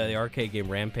exactly. the arcade game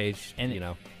Rampage. And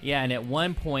yeah, and at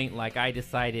one point, like I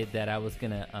decided that I was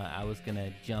gonna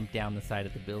jump down the side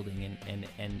of the building,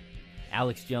 and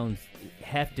Alex Jones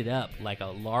hefted up like a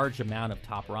large amount of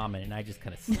top ramen, and I just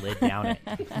kind of slid down it.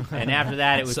 And after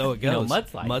that, it was So it goes.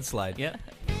 mudslide. Mudslide. Yep.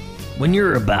 When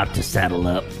you're about to saddle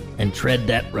up and tread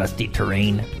that rusty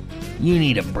terrain, you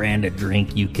need a brand of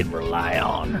drink you can rely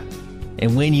on.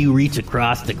 And when you reach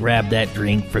across to grab that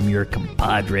drink from your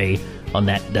compadre on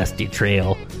that dusty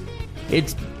trail,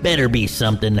 it's better be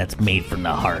something that's made from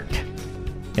the heart.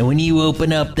 And when you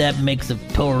open up that mix of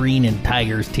taurine and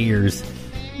tiger's tears,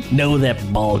 know that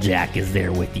Balljack is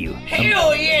there with you.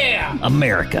 Hell yeah!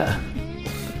 America.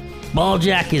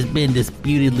 Balljack has been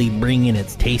disputedly bringing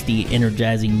its tasty,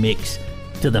 energizing mix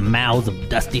to the mouths of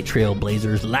dusty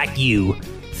trailblazers like you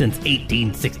since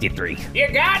 1863.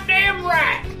 You're goddamn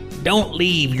right! Don't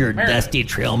leave your dusty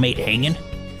trailmate hanging.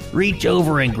 Reach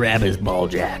over and grab his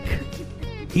Balljack.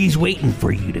 He's waiting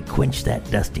for you to quench that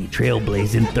dusty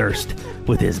trailblazing thirst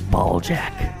with his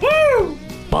Balljack. Woo!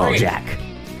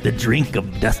 Balljack, the drink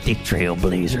of dusty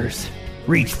trailblazers.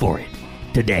 Reach for it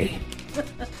today.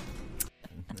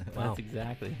 That's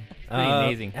exactly. Pretty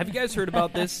amazing. Have you guys heard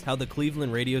about this? How the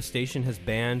Cleveland radio station has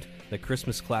banned the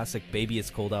Christmas classic "Baby It's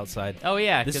Cold Outside"? Oh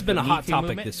yeah, This has 'cause been the a Me hot Too topic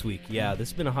movement? this week. Yeah, this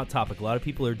has been a hot topic. A lot of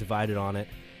people are divided on it.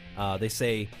 They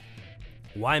say,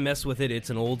 why mess with it? It's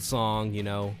an old song, you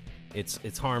know.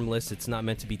 It's harmless. It's not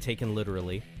meant to be taken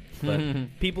literally. But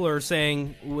people are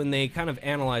saying when they kind of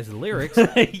analyze the lyrics,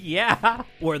 Yeah.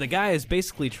 where the guy is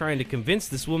basically trying to convince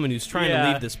this woman who's trying to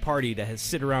Yeah. leave this party to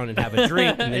sit around and have a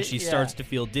drink, and then she Yeah. starts to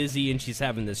feel dizzy, and she's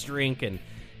having this drink, and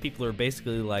people are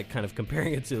basically like kind of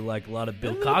comparing it to like a lot of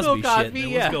Bill Cosby, Cosby, shit that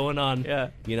yeah. was going on. Yeah.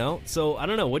 You know? So I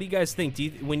don't know. What do you guys think?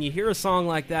 When you hear a song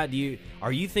like that,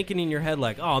 are you thinking in your head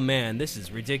like, oh man, this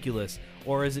is ridiculous,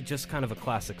 or is it just kind of a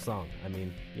classic song? I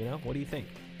mean, you know, what do you think?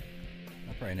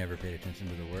 I probably never paid attention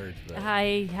to the words, but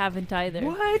I haven't either.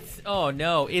 What? Oh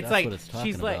no! It's that's like what it's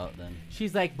talking she's like about then.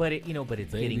 she's like, but it's Baby,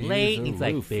 getting late. there's And a he's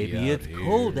like, roofie baby, out it's here.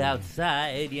 cold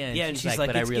outside. Yeah, Yeah, and she's like,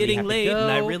 but I it's really getting have to late,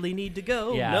 and I go." really need to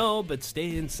go. Yeah. No, but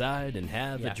stay inside and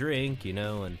have Yeah. a drink, you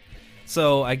know. And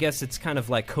so I guess it's kind of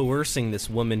like coercing this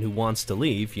woman who wants to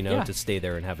leave, you know, Yeah. to stay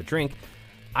there and have a drink.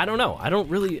 I don't know. I don't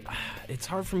really. It's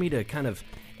hard for me to kind of,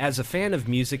 as a fan of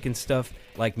music and stuff,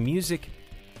 like music.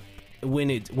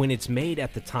 When it's made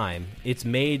at the time, it's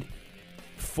made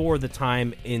for the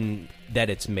time in that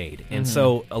it's made, and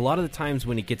so a lot of the times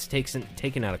when it gets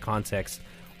taken out of context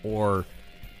or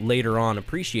later on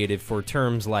appreciated for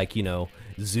terms like, you know,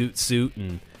 Zoot Suit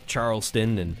and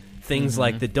Charleston and things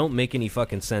like that don't make any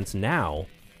fucking sense now.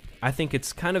 I think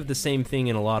it's kind of the same thing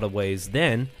in a lot of ways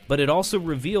then, but it also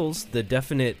reveals the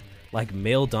definite like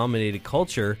male-dominated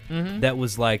culture that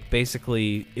was like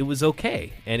basically it was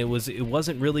okay, and it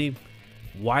wasn't really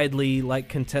widely like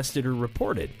contested or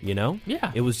reported, you know?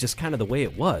 Yeah. It was just kind of the way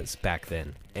it was back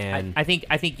then. And I think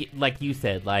like you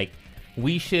said, like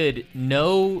we should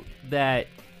know that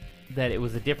it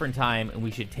was a different time, and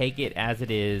we should take it as it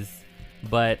is,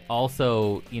 but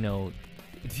also, you know,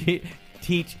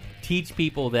 teach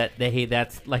people that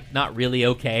that's like not really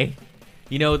okay.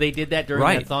 You know, they did that during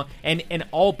Right. that song, and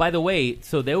all, by the way,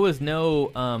 so there was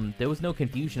no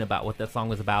confusion about what that song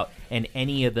was about and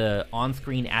any of the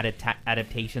on-screen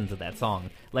adaptations of that song.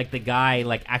 Like the guy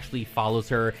like actually follows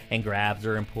her and grabs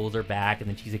her and pulls her back, and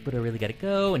then she's like, "But I really gotta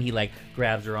go," and he like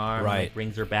grabs her arm, and, Right. like,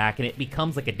 brings her back, and it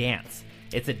becomes like a dance.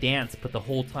 It's a dance, but the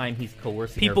whole time he's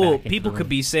coercing her people back into people the could room.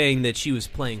 be saying that she was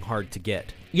playing hard to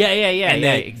get. yeah, and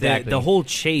that exactly. the whole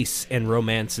chase and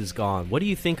romance is gone. What do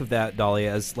you think of that,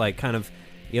 Dahlia, as like kind of,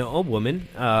 you know, a woman?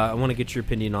 I want to get your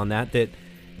opinion on that. That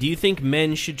do you think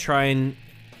men should try and,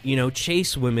 you know,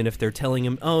 chase women if they're telling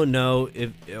them, oh no,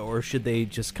 or should they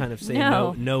just kind of say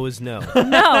No. no is no?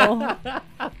 No.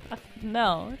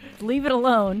 No. Leave it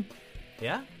alone.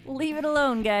 Yeah. Leave it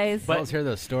alone, guys. I always hear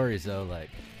those stories though, like,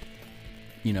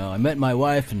 you know, I met my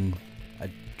wife and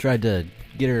I tried to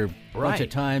get her a bunch Right. of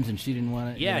times and she didn't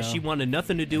want it. Yeah, you know? she wanted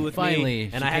nothing to do And with finally, me,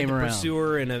 and she I had came to around. pursue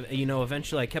her, and you know,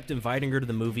 eventually I kept inviting her to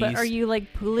the movies. But are you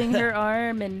like pulling her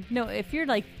arm? And no, if you're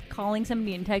like calling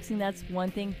somebody and texting, that's one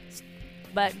thing.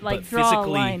 But like but draw a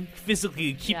line.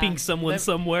 physically keeping Yeah. someone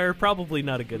somewhere, probably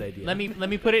not a good idea. Let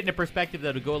me put it into perspective,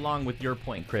 though, to go along with your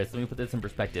point, Chris. Let me put this in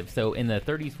perspective. So in the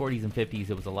 30s, 40s, and 50s,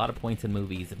 there was a lot of points in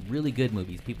movies, and really good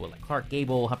movies. People like Clark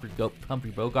Gable,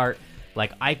 Humphrey Bogart,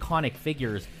 like iconic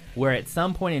figures, where at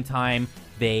some point in time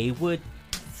they would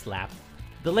slap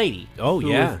the lady. Oh,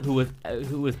 yeah. who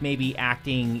was maybe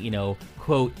acting, you know,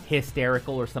 quote,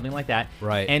 hysterical or something like that.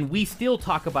 Right. And we still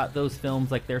talk about those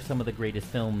films like they're some of the greatest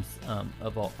films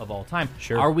of all time.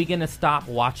 Sure. Are we going to stop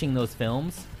watching those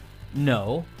films?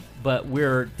 No. but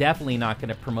we're definitely not going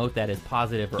to promote that as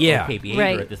positive or Yeah. okay behavior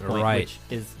Right. at this point, Right. which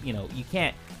is, you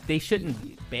can't. They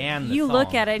shouldn't ban the You song.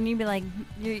 look at it and you'd be like,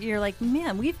 you're like,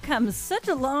 man, we've come such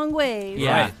a long way.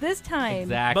 Yeah. since this time.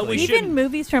 Exactly. But we Even shouldn't-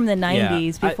 movies from the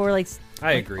 90s I- before I like,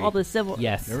 agree. all the civil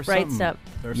Yes. There was rights something- stuff.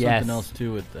 There was Yes. something else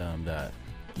too with that,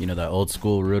 that old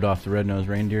school Rudolph the Red-Nosed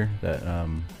Reindeer. That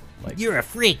like You're a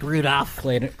freak, Rudolph.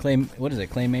 what is it,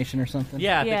 claymation or something?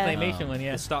 Yeah, Yeah. the claymation one,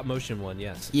 yeah. The stop motion one,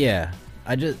 yes. Yeah.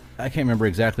 I can't remember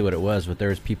exactly what it was, but there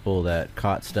was people that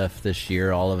caught stuff this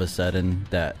year all of a sudden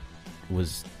that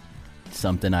was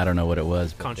something, I don't know what it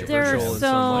was, but Controversial. There's in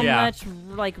some so way. Yeah. much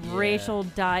like racial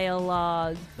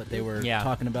dialogue, but they were Yeah.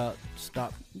 talking about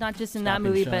stop not just in that stopping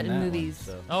movie, showing but in that one, movies.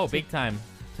 so. Oh, big time.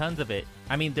 Tons of it.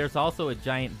 I mean, there's also a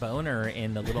giant boner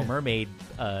in the Little Mermaid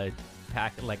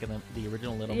pack, like in the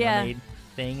original Little Yeah. Mermaid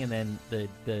thing, and then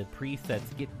the priest that's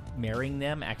marrying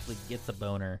them actually gets a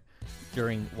boner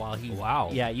while he's Wow.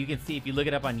 Yeah, you can see if you look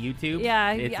it up on YouTube.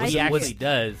 Yeah, he I- actually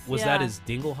does. Was Yeah. that his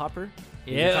Dinglehopper?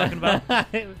 Yeah, You're talking about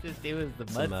it was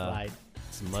the Some, mudslide.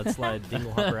 some mudslide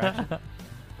Dinglehopper action.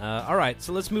 All right,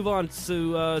 so let's move on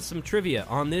to some trivia.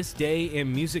 On this day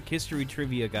in music history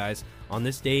trivia, guys, on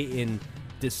this day in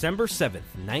December 7th,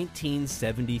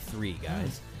 1973,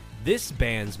 guys, this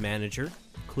band's manager,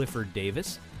 Clifford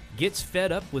Davis, gets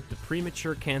fed up with the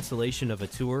premature cancellation of a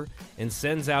tour and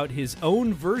sends out his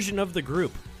own version of the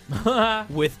group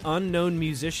with unknown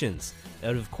musicians.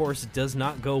 That, of course, does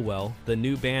not go well. The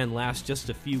new band lasts just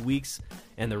a few weeks,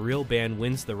 and the real band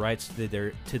wins the rights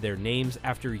to their names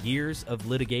after years of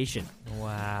litigation.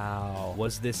 Wow.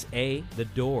 Was this A, The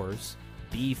Doors,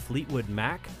 B, Fleetwood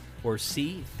Mac, or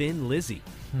C, Thin Lizzy?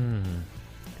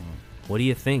 What do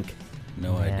you think?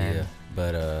 No Man. idea,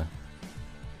 but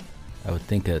I would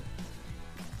think that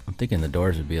I'm thinking the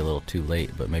Doors would be a little too late,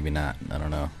 but maybe not. I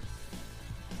don't know.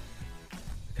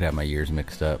 Could have my years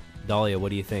mixed up. Dahlia, what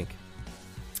do you think?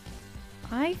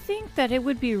 I think that it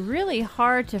would be really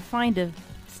hard to find a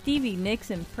Stevie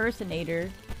Nicks impersonator,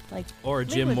 like Or a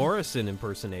Jim Fleetwood- Morrison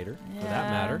impersonator, for that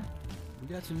Yeah. matter. We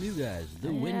got some new guys.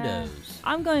 The Yeah. Windows.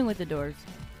 I'm going with the Doors.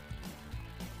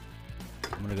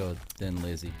 I'm gonna go with Thin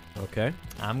Lizzy. Okay.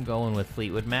 I'm going with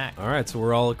Fleetwood Mac. All right, so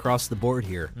we're all across the board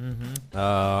here. Mm-hmm.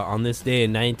 On this day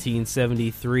in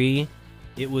 1973,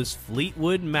 it was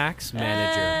Fleetwood Mac's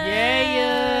manager.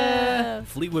 Yeah.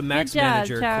 Fleetwood Mac's job,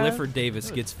 manager, Charles. Clifford Davis,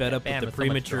 gets fed up with band the with so much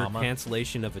premature drama.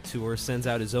 cancellation of a tour, sends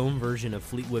out his own version of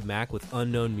Fleetwood Mac with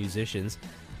unknown musicians.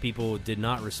 People did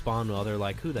not respond well. They're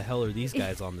like, who the hell are these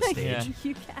guys on the stage? Yeah.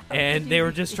 You can't- And they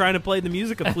were just trying to play the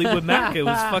music of Fleetwood Mac. It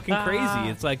was fucking crazy.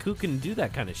 It's like, who can do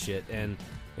that kind of shit? And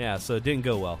yeah, so it didn't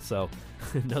go well. So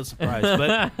no surprise.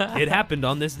 But it happened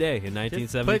on this day in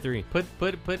 1973.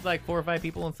 Put like 4 or 5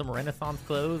 people in some Renaissance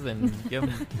clothes and give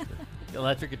them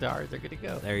electric guitars. They're good to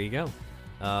go. There you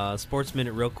go. Sports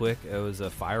Minute real quick. It was a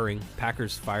firing.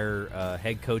 Packers fire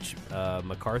head coach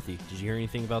McCarthy. Did you hear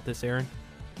anything about this, Aaron?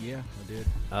 Yeah, I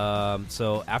did.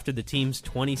 So after the team's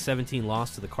 2017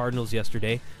 loss to the Cardinals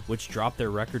yesterday, which dropped their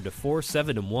record to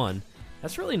 4-7-1,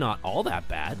 that's really not all that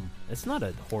bad. It's not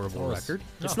a horrible always- record.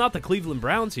 It's not the Cleveland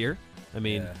Browns here. I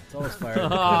mean, Yeah, it's always fire.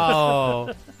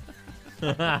 Oh.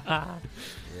 Yeah.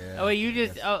 Oh, you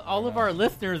just all of our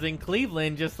listeners in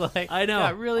Cleveland just like I know.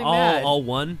 got really mad. All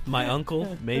one. My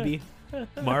uncle, maybe.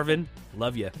 Marvin,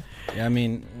 love you. Yeah, I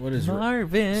mean, what is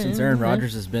Marvin. since Aaron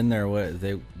Rodgers has been there? What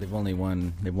they've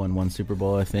won one Super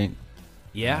Bowl, I think.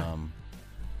 Yeah.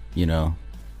 You know,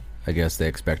 I guess they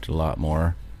expected a lot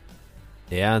more.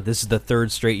 Yeah, this is the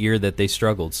third straight year that they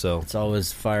struggled, so It's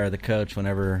always fire the coach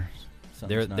whenever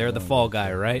something's not they're the going fall good, guy,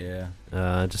 so, right?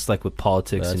 Yeah, just like with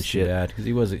politics that's and too shit. bad because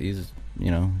he's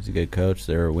a good coach.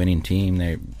 They're a winning team.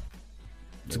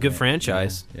 It's a good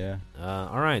franchise. Yeah.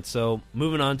 All right, so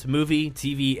moving on to movie,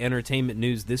 TV, entertainment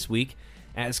news this week,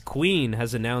 as Queen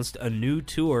has announced a new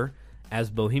tour as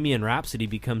Bohemian Rhapsody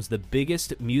becomes the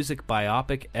biggest music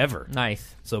biopic ever.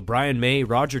 Nice. So Brian May,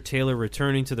 Roger Taylor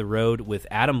returning to the road with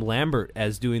Adam Lambert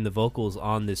as doing the vocals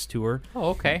on this tour.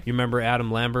 Oh, okay. You remember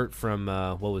Adam Lambert from,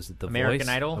 what was it, The American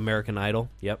Voice? Idol? American Idol,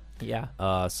 yep.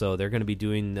 Yeah. So they're going to be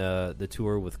doing the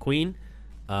tour with Queen.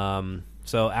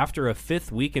 So after a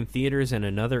fifth week in theaters and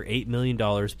another $8 million,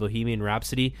 Bohemian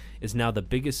Rhapsody is now the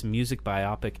biggest music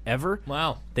biopic ever.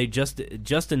 Wow. They just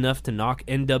enough to knock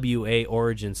NWA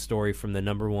Origin Story from the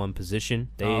 #1 position.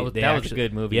 They that was a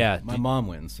good movie. Yeah, My mom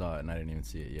went and saw it, and I didn't even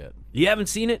see it yet. you haven't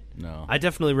seen it? No. I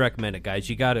definitely recommend it, guys.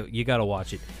 You gotta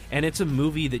watch it, and it's a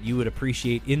movie that you would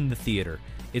appreciate in the theater.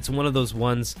 It's one of those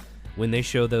ones when they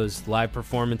show those live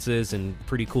performances and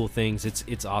pretty cool things.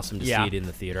 It's awesome to see it in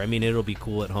the theater. I mean, it'll be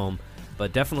cool at home,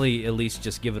 but definitely at least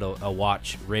just give it a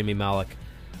watch. Rami Malek,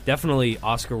 definitely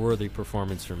Oscar-worthy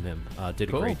performance from him. Did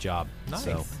a Cool. great job. Nice.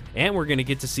 So, and we're going to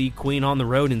get to see Queen on the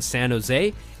road in San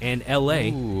Jose and L.A.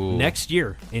 Ooh. next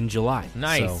year in July.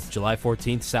 Nice. So, July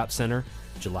 14th, SAP Center.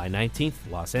 July 19th,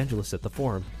 Los Angeles at the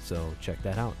Forum. So check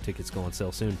that out. Tickets go on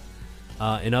sale soon.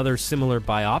 In other similar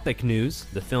biopic news,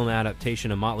 the film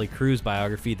adaptation of Motley Crue's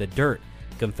biography, The Dirt,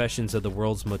 Confessions of the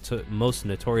World's Most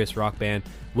Notorious Rock Band,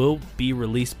 will be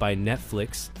released by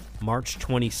Netflix March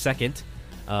 22nd,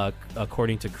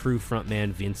 according to Crue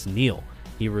frontman Vince Neil.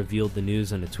 He revealed the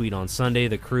news in a tweet on Sunday.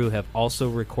 The Crue have also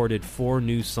recorded 4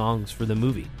 new songs for the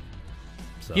movie.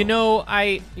 So, You know, what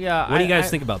do you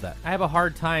guys think about that? I have a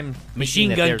hard time. Machine thinking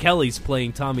that Gun they're Kelly's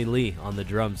playing Tommy Lee on the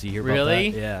drums. You hear about Really?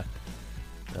 that? Yeah.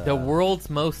 the world's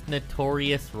most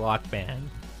notorious rock band.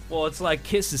 Well, it's like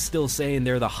Kiss is still saying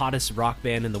they're the hottest rock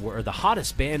band in the world, or the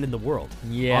hottest band in the world.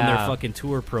 Yeah. On their fucking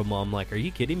tour promo. I'm like, are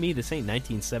you kidding me? This ain't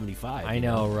 1975. I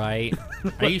know, right?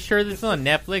 Are you sure this is on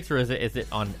Netflix or is it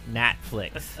on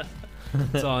Natflix?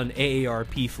 It's on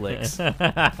AARP Flicks,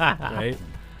 right?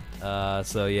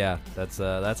 So yeah, that's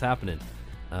happening.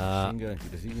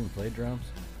 Does he even play drums?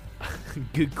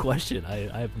 Good question.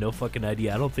 I have no fucking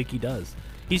idea. I don't think he does.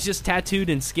 He's just tattooed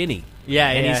and skinny. Yeah,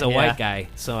 and yeah, he's a yeah. white guy.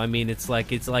 So I mean, it's like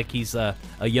he's a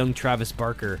young Travis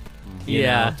Barker, you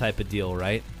know, type of deal,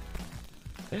 right?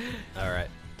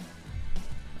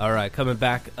 All right. Coming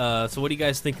back. So what do you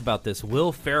guys think about this?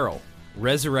 Will Ferrell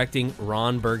resurrecting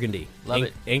Ron Burgundy. Love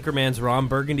it. Anchorman's Ron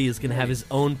Burgundy is going to have his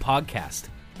own podcast.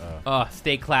 Oh,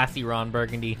 stay classy, Ron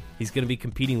Burgundy. He's going to be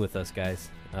competing with us, guys.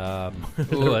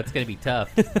 Ooh, that's gonna be tough.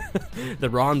 The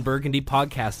Ron Burgundy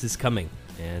podcast is coming,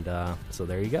 and so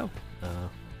there you go.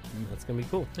 That's gonna be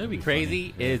cool. It'd be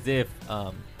crazy is if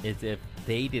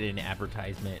they did an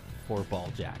advertisement for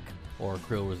Ball Jack or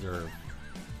Krill Reserve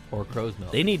or Crow's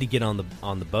Milk. They need to get on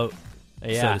the boat, so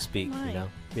Yeah. to speak. Why? You know,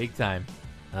 Big time.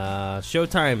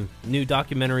 Showtime new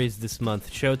documentaries this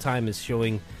month. Showtime is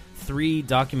showing 3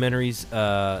 documentaries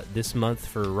this month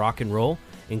for rock and roll,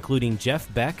 including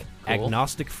Jeff Beck, Cool.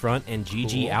 Agnostic Front, and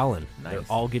Gigi Cool. Allen. Nice. They're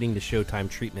all getting the Showtime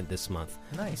treatment this month.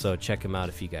 Nice. So check them out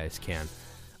if you guys can.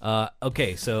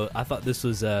 Okay, so I thought this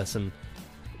was some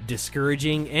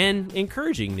discouraging and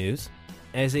encouraging news,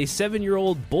 as a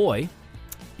 7-year-old boy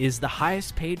is the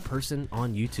highest paid person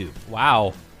on YouTube,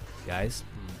 Wow. guys.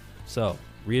 So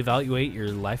reevaluate your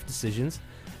life decisions,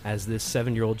 as this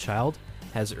 7-year-old child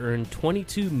has earned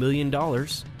 $22 million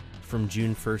from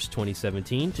June 1st,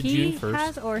 2017 to June He 1st.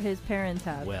 has or his parents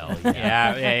have. Well,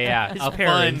 Yeah. His A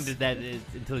parents. fund that is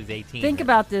until he's 18. Think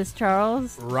about this,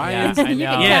 Charles. Ryan's. Yeah, I You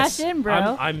know. can Yes, cash in,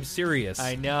 bro. I'm serious.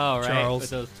 I know, right? Charles. With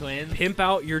those twins. Pimp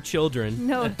out your children.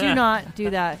 No, do not do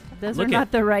that. Those Look are at-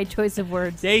 not the right choice of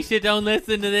words. Daisha, don't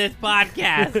listen to this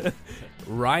podcast.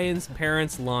 Ryan's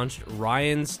parents launched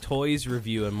Ryan's Toys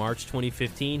Review in March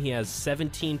 2015. He has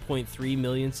 17.3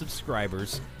 million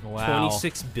subscribers, Wow.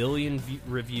 26 billion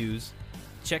reviews.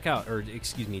 Check out,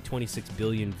 26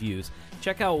 billion views.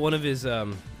 Check out one of his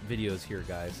videos here,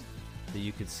 guys, that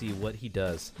you could see what he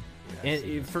does.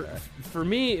 And for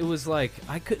me, it was like,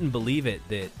 I couldn't believe it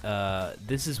that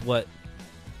this is what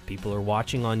people are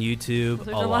watching on YouTube.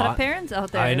 There's a lot of parents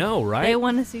out there. I know, right? They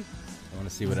want to see. I want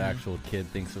to see what actual kid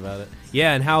thinks about it.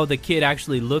 Yeah, and how the kid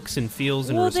actually looks and feels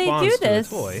and Well, they responds do this.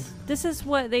 to the toy. This is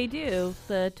what they do.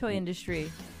 The toy industry.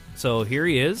 So here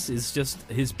he is. It's just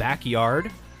his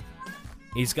backyard.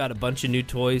 He's got a bunch of new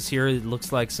toys here. It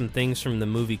looks like some things from the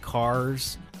movie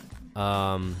Cars.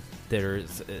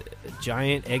 There's a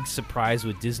giant egg surprise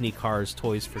with Disney Cars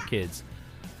toys for kids.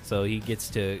 So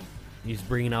he's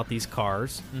bringing out these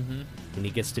cars, and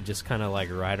he gets to just kind of like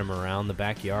ride them around the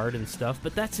backyard and stuff.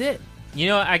 But that's it. You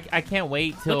know, I can't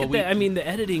wait till Look at that. I mean, the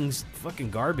editing's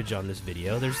fucking garbage on this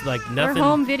video. There's like They're nothing.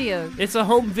 home videos. It's a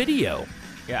home video.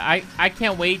 Yeah, I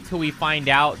can't wait till we find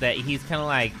out that he's kind of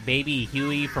like Baby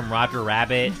Huey from Roger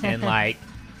Rabbit, and like,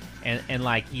 and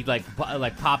like he like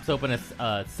pops open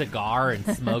a cigar and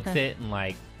smokes it, and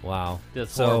like Wow.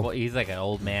 just So- horrible. He's like an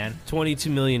old man.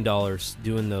 $22 million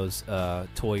doing those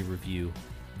toy review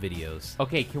videos.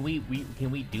 Okay, can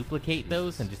we duplicate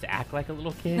those and just act like a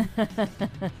little kid?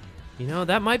 You know,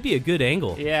 that might be a good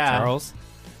angle. Yeah. Charles.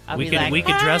 I'll We be could like, we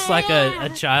could dress like a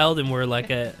child, and we're like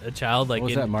a child, like What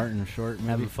was in- that Martin Short movie?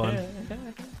 having fun.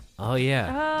 Oh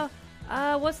yeah.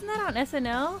 Wasn't that on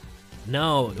SNL?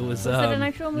 No, it was. it an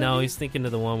actual No, movie? he's thinking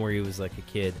of the one where he was like a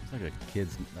kid. It's like a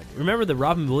kid's. Like, Remember the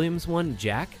Robin Williams one,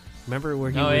 Jack? Remember where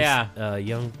he Oh, was yeah. a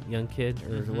young kid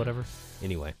or whatever?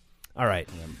 Anyway. All right.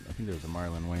 I think there was a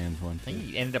Marlon Wayans one I think too.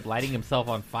 he ended up lighting himself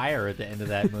on fire at the end of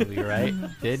that movie, right?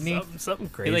 Didn't he? Something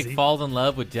He crazy. like falls in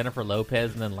love with Jennifer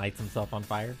Lopez and then lights himself on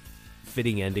fire.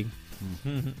 Fitting ending.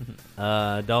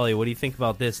 Dolly, what do you think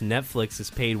about this? Netflix has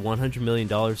paid $100 million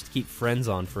to keep Friends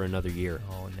on for another year.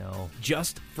 Oh no!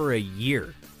 Just for a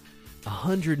year.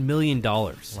 $100 million.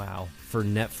 Wow. For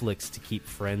Netflix to keep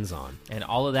Friends on. And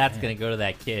all of that's going to go to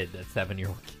that kid, that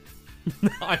 7-year-old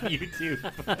kid on YouTube.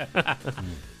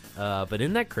 But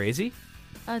isn't that crazy?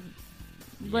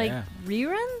 Like Yeah.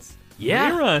 reruns?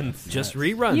 Yeah. Reruns. Just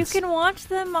reruns. You can watch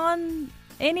them on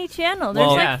any channel. There's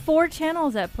Well, like yeah. 4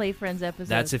 channels that play Friends episodes.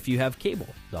 That's if you have cable,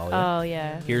 Dolly. Oh,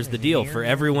 yeah. Here's the deal. For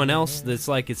everyone else, that's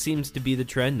like it seems to be the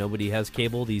trend. Nobody has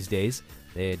cable these days.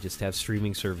 They just have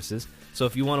streaming services. So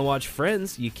if you want to watch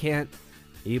Friends, you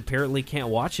apparently can't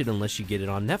watch it unless you get it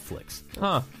on Netflix.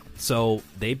 Huh. So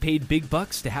they paid big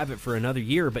bucks to have it for another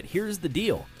year, but here's the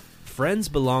deal. Friends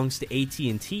belongs to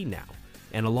AT&T now.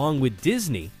 And along with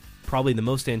Disney, probably the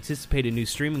most anticipated new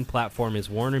streaming platform is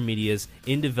Warner Media's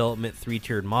in-development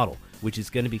 3-tiered model, which is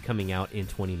going to be coming out in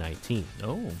 2019.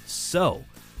 Oh. So,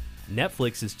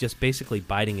 Netflix is just basically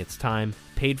biding its time,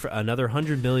 paid for another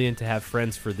 $100 million to have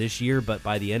Friends for this year, but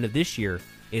by the end of this year,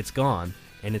 it's gone,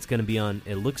 and it's going to be on,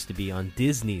 it looks to be on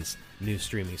Disney's new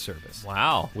streaming service.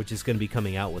 Wow. Which is going to be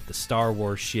coming out with the Star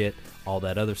Wars shit, all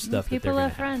that other stuff that they're People going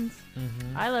love to have. Friends.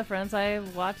 Mm-hmm. I love Friends. I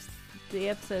watched the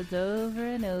episodes over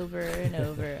and over and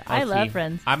over. Oh, I love see,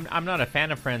 Friends. I'm not a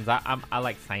fan of Friends. I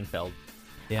like Seinfeld.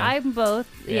 Yeah. I'm both.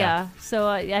 Yeah. Yeah. So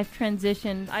I've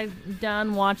transitioned. I've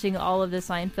done watching all of the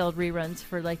Seinfeld reruns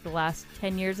for like the last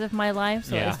 10 years of my life.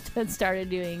 So Yeah. I started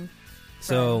doing.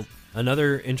 So Friends.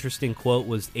 another interesting quote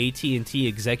was AT&T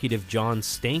executive John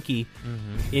Stankey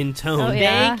intoned. Oh,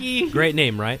 yeah. Great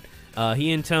name, right?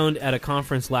 He intoned at a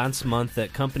conference last month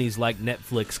that companies like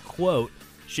Netflix, quote,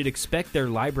 should expect their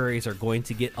libraries are going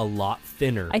to get a lot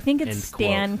thinner. I think it's end quote.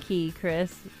 Stan Key,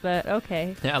 Chris, but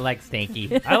okay. I like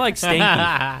Stanky. I like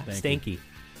Stanky. Stanky. Stanky.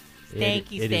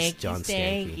 Stanky, It is Stanky, John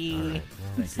Stanky. Stanky. All right.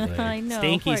 Well, see you later. I know.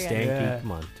 Stanky, poor guy. Stanky. Yeah.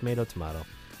 Come on. Tomato, tomato.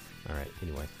 All right.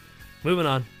 Anyway. Moving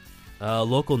on.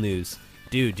 Local news.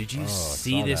 Dude, did you Oh, I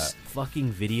see saw this that.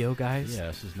 fucking video, guys? Yeah,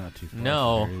 this is not too far.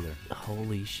 No. from here either.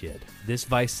 Holy shit. This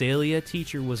Visalia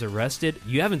teacher was arrested.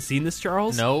 You haven't seen this,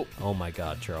 Charles? Nope. Oh my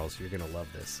god, Charles, you're going to love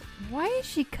this. Why is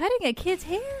she cutting a kid's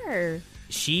hair?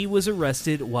 She was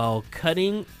arrested while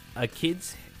cutting a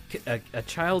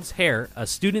child's hair, a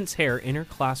student's hair in her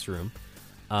classroom.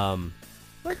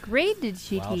 What grade did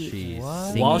she While teach? she's What?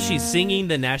 singing While she's singing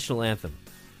the national anthem.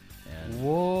 and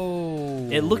Whoa.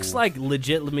 It looks like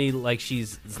legitimately like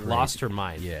she's lost her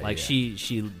mind. Yeah, like yeah.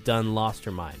 she done lost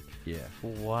her mind. yeah.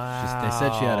 Wow. They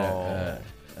said she had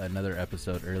another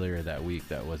episode earlier that week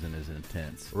that wasn't as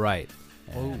intense. Right.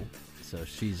 And so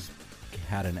she's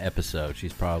had an episode.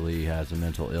 She's probably has a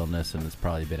mental illness and has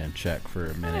probably been in check for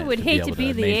a minute. I would hate to able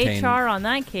be the maintain, HR on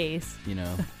that case. You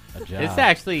know, a job. This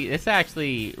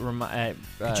actually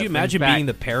Could you imagine being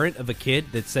the parent of a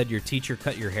kid that said your teacher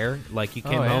cut your hair? Like you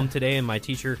came Oh, yeah. home today and my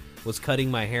teacher was cutting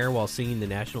my hair while singing the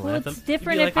national Well, anthem. it's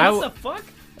different You'd if be like, it's- what the fuck?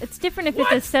 It's different if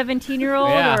it's a 17-year-old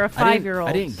Yeah. or a 5-year-old.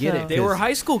 I didn't get so. it. They were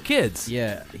high school kids.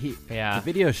 Yeah, Yeah. The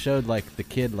video showed like the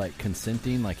kid like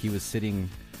consenting, like he was sitting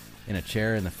in a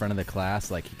chair in the front of the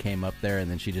class, like he came up there and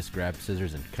then she just grabbed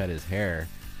scissors and cut his hair.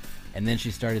 And then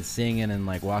she started singing and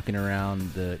like walking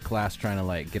around the class trying to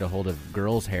like get a hold of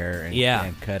girls' hair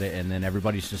and cut it, and then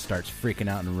everybody just starts freaking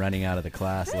out and running out of the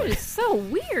class. That Like, is so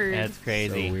weird. That's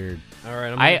crazy. so weird. All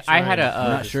right, I had a. I'm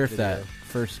not sure if video. that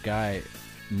first guy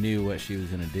knew what she was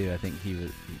gonna do. I think he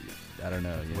was. I don't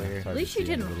know. You know, Weird. it's At hard least to she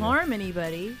see in the didn't video. harm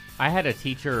anybody. I had a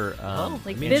teacher.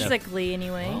 Like I mean, physically,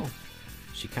 anyway. Oh,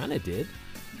 she kind of did.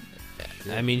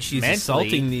 I mean, she's Mentally.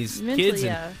 assaulting these Mentally, kids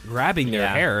yeah. and grabbing their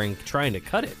Yeah. hair and trying to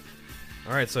cut it.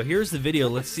 All right, so here's the video.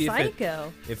 Let's see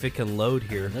Psycho. if it can load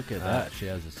here. Look at that. She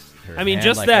has her I mean, hand,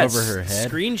 just like, that over her head.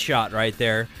 screenshot right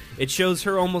there. It shows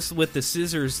her almost with the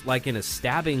scissors, like in a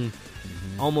stabbing,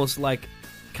 almost like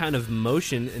kind of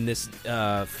motion. And this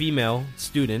female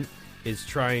student is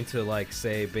trying to like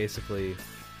say basically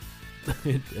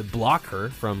block her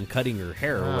from cutting her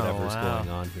hair or Oh, whatever's wow. going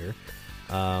on here.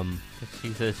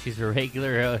 She's a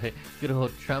regular good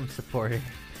old Trump supporter.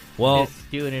 Well, Just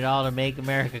doing it all to make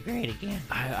America great again.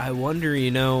 I wonder,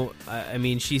 you know, I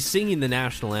mean, she's singing the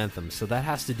national anthem, so that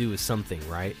has to do with something,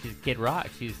 right? She's Kid Rock.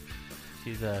 She's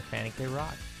a fan of Kid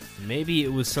Rock. Maybe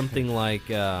it was something like,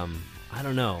 I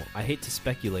don't know. I hate to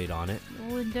speculate on it.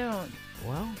 Well, don't.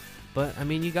 Well, but I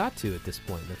mean, you got to at this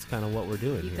point. That's kind of what we're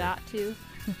doing You here. got to.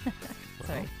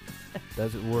 Sorry.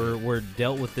 We're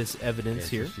dealt with this evidence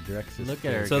Yeah, here. so she directs this Look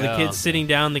at her So the go. kid's sitting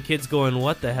down. The kid's going,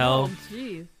 "What the hell?" Oh,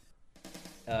 jeez.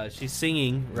 She's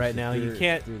singing right now. You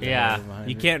can't. Yeah.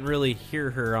 You can't really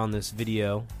hear her on this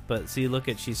video, but see, look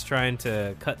at she's trying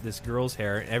to cut this girl's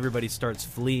hair. And everybody starts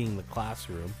fleeing the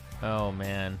classroom. Oh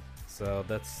man. So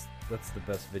that's the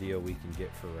best video we can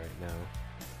get for right now.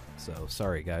 So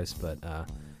sorry guys, but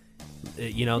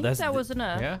That was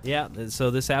enough. Yeah.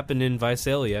 So this happened in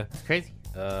Visalia. It's crazy.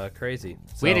 Crazy.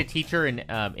 We had So- a teacher in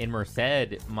Merced,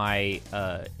 when I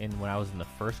was in the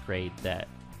first grade that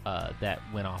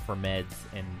went off her meds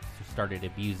and started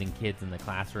abusing kids in the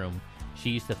classroom.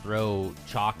 She used to throw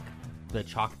the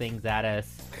chalk things at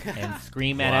us and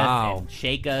scream at Wow. us and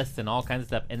shake us and all kinds of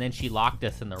stuff. And then she locked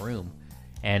us in the room,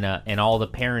 and all the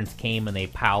parents came and they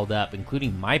piled up,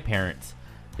 including my parents.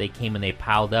 They came and they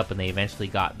piled up, and they eventually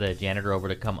got the janitor over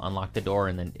to come unlock the door.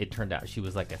 And then it turned out she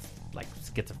was like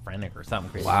schizophrenic or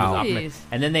something crazy. Wow. She was off Jeez.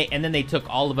 and then they took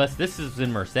all of us. This is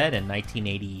in Merced in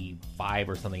 1985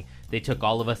 or something. They took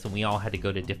all of us and we all had to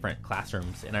go to different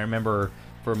classrooms. And I remember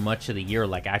for much of the year,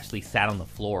 like I actually sat on the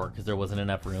floor because there wasn't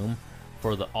enough room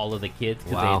for all of the kids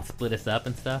because they Wow. had split us up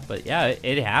and stuff. But yeah,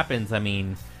 it happens. I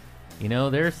mean,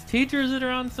 there's teachers that are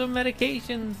on some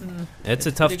medications, and It's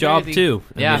a tough pretty job crazy. too.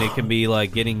 I Yeah. mean, it can be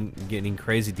like getting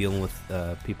crazy dealing with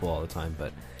people all the time.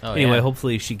 But Oh, anyway, yeah.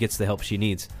 hopefully she gets the help she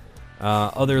needs.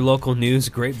 Other local news: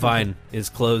 Grapevine is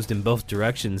closed in both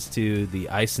directions to the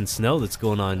ice and snow that's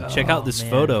going on. Check out this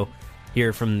man. photo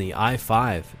here from the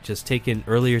I-5, just taken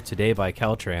earlier today by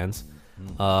Caltrans.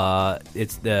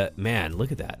 It's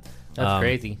look at that. That's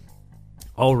crazy.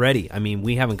 Already. I mean,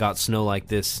 we haven't got snow like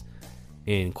this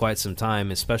in quite some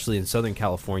time, especially in Southern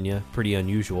California. Pretty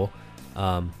unusual.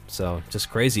 So just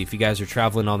crazy. If you guys are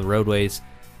traveling on the roadways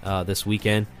this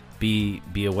weekend, be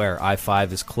aware.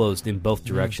 I-5 is closed in both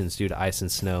directions due to ice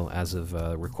and snow as of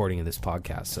recording of this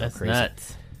podcast. So That's crazy.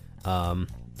 nuts.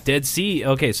 Dead Sea.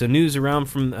 Okay, so news around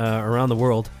the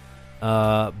world,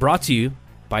 brought to you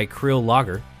by Krill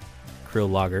Lager. Krill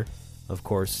Lager, of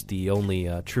course, the only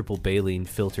triple baleen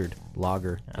filtered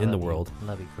lager in the world,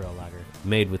 Love you, Krill Lager.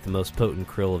 made with the most potent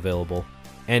krill available.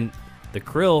 And the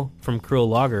krill from Krill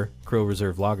Lager, Krill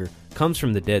Reserve Lager, comes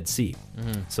from the Dead Sea.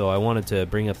 So I wanted to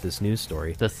bring up this news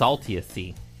story. The saltiest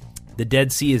sea. The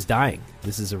Dead Sea is dying.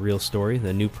 This is a real story.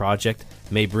 The new project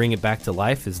may bring it back to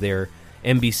life, as their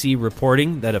NBC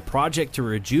reporting that a project to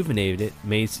rejuvenate it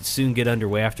may soon get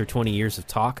underway after 20 years of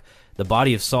talk. The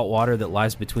body of salt water that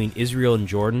lies between Israel and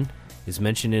Jordan is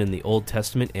mentioned in the Old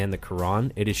Testament and the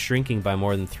Quran. It is shrinking by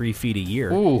more than 3 feet a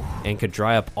year Ooh. and could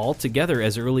dry up altogether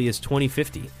as early as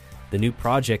 2050. The new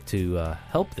project to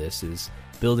help this is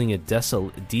building a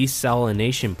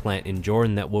desalination plant in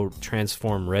Jordan that will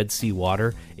transform Red Sea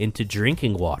water into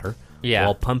drinking water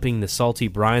while pumping the salty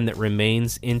brine that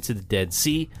remains into the Dead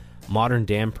Sea. Modern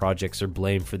dam projects are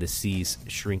blamed for the sea's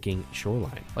shrinking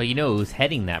shoreline. Well, you know who's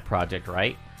heading that project,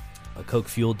 right? A Coke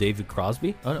fueled David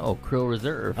Crosby? Oh no, Krill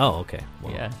Reserve. Oh, okay.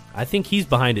 Well, Yeah. I think he's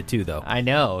behind it too, though. I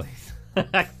know.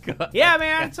 Yeah,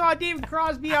 man, I saw David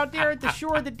Crosby out there at the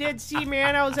shore of the Dead Sea,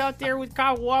 man. I was out there with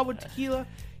Kawawa tequila.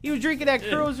 He was drinking that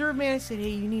Krill Reserve, man. I said, hey,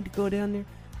 you need to go down there,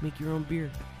 make your own beer.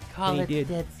 Call They it did.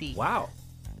 Dead Sea. Wow.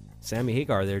 Sammy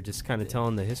Hagar there just kind of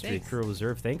telling the history Thanks. of Krill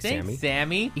Reserve. Thanks, Thanks, Sammy.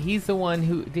 Sammy. He's the one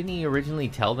who didn't he originally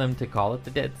tell them to call it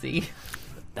the Dead Sea?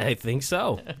 I think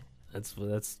so.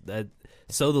 That's that.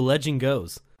 So the legend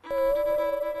goes.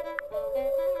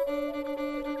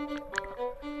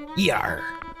 Yar!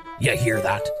 You hear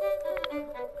that?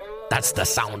 That's the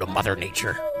sound of Mother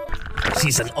Nature.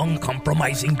 She's an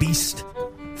uncompromising beast.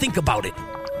 Think about it.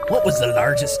 What was the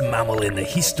largest mammal in the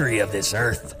history of this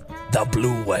earth? The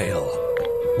blue whale.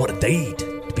 What did they eat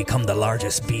to become the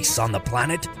largest beasts on the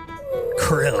planet?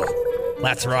 Krill.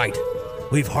 That's right.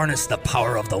 We've harnessed the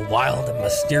power of the wild and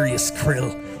mysterious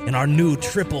krill in our new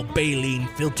triple baleen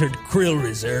filtered Krill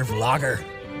Reserve Lager.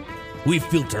 We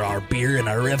filter our beer in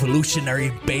a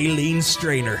revolutionary baleen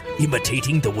strainer,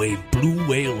 imitating the way blue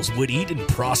whales would eat and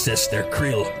process their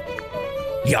krill.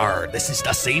 Yar, this is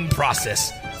the same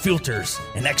process, filters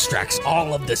and extracts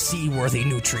all of the seaworthy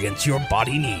nutrients your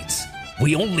body needs.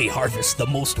 We only harvest the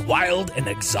most wild and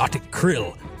exotic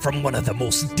krill from one of the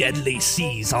most deadly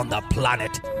seas on the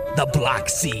planet, the Black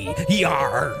Sea.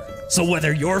 Yar! So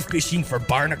whether you're fishing for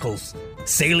barnacles,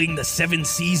 sailing the 7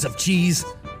 seas of cheese,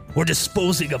 or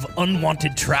disposing of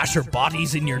unwanted trash or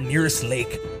bodies in your nearest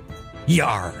lake,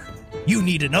 yar, you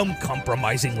need an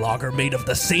uncompromising lager made of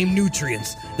the same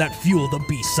nutrients that fuel the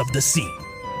beasts of the sea.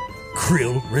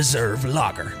 Krill Reserve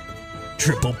Lager.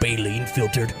 Triple baleen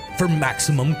filtered for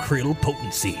maximum krill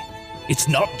potency. It's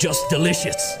not just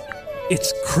delicious,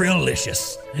 it's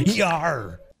krillicious.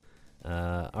 Yar!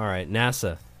 All right,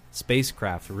 NASA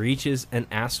spacecraft reaches an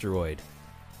asteroid.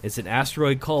 It's an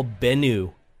asteroid called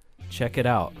Bennu. Check it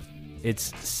out.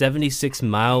 It's 76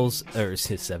 million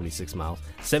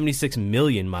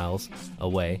miles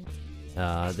away.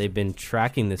 They've been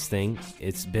tracking this thing.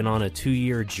 It's been on a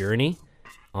 2-year journey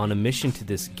on a mission to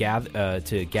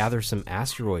to gather some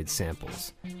asteroid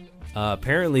samples.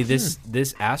 Apparently, this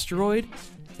asteroid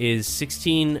is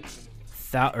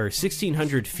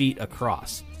 1,600 feet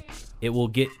across. It will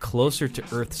get closer to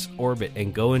Earth's orbit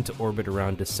and go into orbit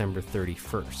around December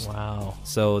 31st. Wow.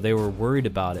 So they were worried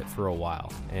about it for a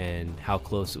while and how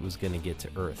close it was going to get to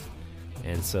Earth.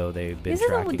 And so they've been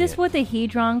tracking Isn't this it. what the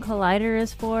Hadron Collider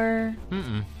is for?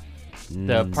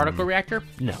 The particle reactor?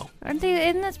 No.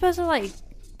 Isn't that supposed to, like,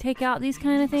 take out these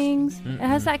kind of things? It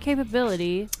has that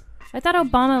capability. I thought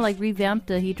Obama, like, revamped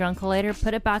the Hadron Collider,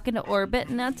 put it back into orbit,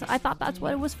 and I thought that's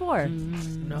what it was for.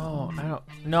 No, I don't.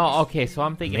 No, okay, so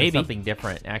I'm thinking of something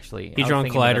different, actually. Hadron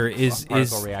Collider is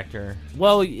particle reactor.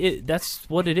 Well, that's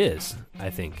what it is,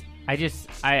 I think. I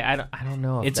don't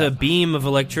know. It's a beam of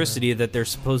electricity that they're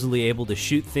supposedly able to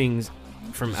shoot things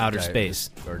from outer space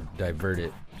or divert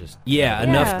it.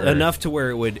 Enough to where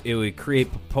it would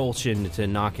create propulsion to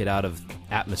knock it out of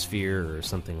atmosphere or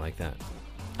something like that.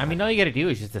 I mean, all you got to do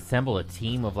is just assemble a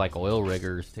team of like oil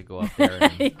riggers to go up there.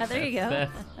 And yeah, there you go.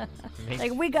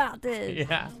 Like, we got this.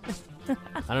 Yeah.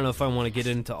 I don't know if I want to get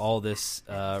into all this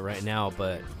right now,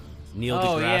 but Neil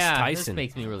deGrasse Tyson. This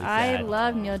makes me really sad. I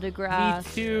love Neil deGrasse.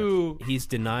 Me too. He's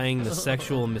denying the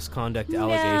sexual misconduct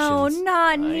allegations. No,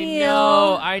 not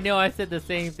Neil. I know. I said the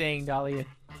same thing, Dahlia.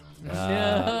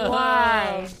 No.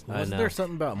 Why? Wasn't there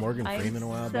something about Morgan Freeman a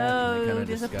while back? I'm so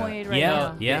disappointed right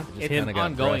now. Yeah. It's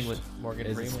ongoing with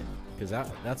Morgan Freeman. Because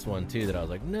that's one, too, that I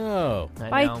was like, no.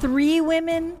 By 3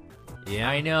 women? Yeah.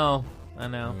 I know.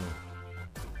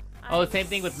 Oh, same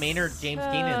thing with Maynard James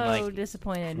Keenan. Like,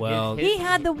 disappointed. Well, he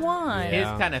had the wand. His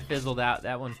kind of fizzled out.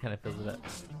 That one's kind of fizzled out.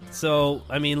 So,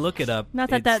 I mean, look it up.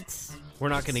 Not that that's... We're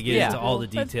not going to get into all the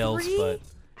details, but...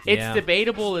 It's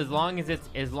debatable as long as it's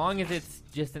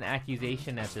just an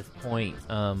accusation at this point.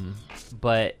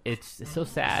 But it's so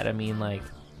sad. I mean, like,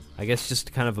 I guess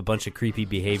just kind of a bunch of creepy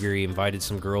behavior. He invited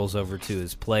some girls over to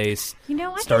his place.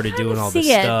 I started doing all this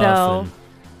stuff.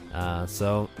 And,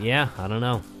 so yeah, I don't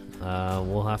know.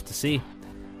 We'll have to see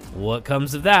what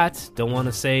comes of that. Don't want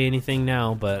to say anything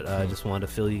now, but I just wanted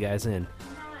to fill you guys in.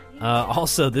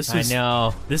 Also, this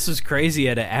was crazy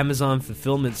at an Amazon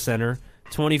fulfillment center.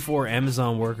 24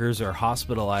 Amazon workers are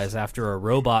hospitalized after a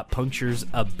robot punctures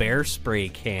a bear spray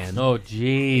can. Oh,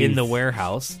 geez. In the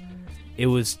warehouse. It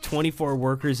was 24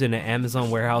 workers in an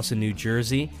Amazon warehouse in New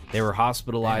Jersey. They were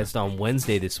hospitalized on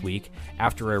Wednesday this week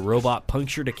after a robot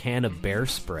punctured a can of bear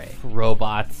spray.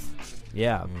 Robots.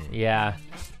 Yeah. Yeah.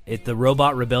 The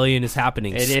robot rebellion is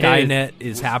happening. Skynet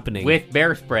is happening. With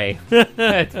bear spray.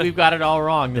 We've got it all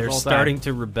wrong. They're starting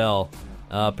to rebel.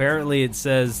 Apparently, it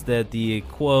says that the,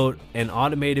 quote, an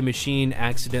automated machine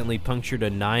accidentally punctured a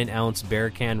 9-ounce bear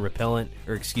can repellent,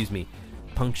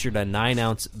 punctured a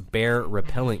 9-ounce bear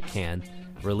repellent can,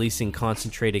 releasing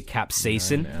concentrated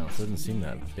capsaicin. Doesn't seem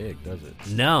that big, does it?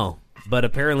 No, but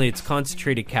apparently it's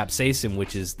concentrated capsaicin,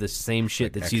 which is the same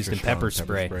shit that's used in pepper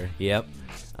spray. Yep.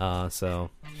 So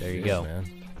there you go. Man.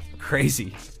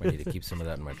 Crazy. I need to keep some of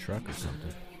that in my truck or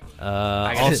something.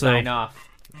 I gotta sign off.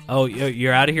 Oh,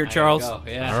 you're out of here, Charles?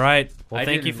 Yeah. All right. Well,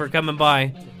 thank you for coming by. I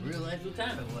didn't realize what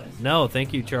time it was. No,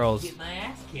 thank you, Charles. Get my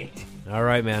ass kicked. All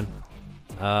right, man.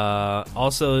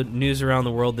 Also, news around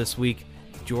the world this week.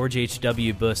 George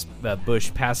H.W.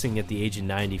 Bush passing at the age of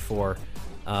 94.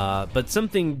 But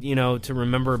something, to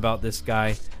remember about this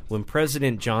guy, when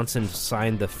President Johnson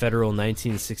signed the federal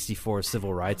 1964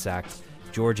 Civil Rights Act,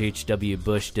 George H.W.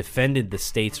 Bush defended the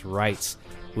states' rights,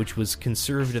 which was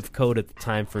conservative code at the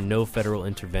time for no federal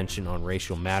intervention on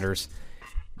racial matters.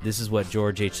 This is what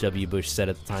George H.W. Bush said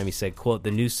at the time. He said, quote,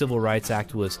 the new Civil Rights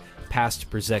Act was passed to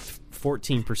protect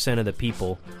 14% of the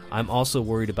people. I'm also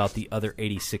worried about the other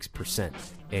 86%,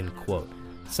 end quote.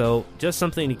 So just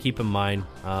something to keep in mind,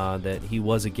 that he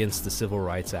was against the Civil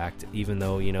Rights Act, even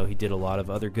though, he did a lot of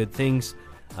other good things.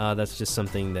 That's just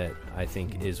something that I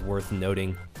think is worth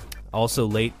noting. Also,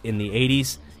 late in the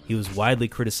 80s, he was widely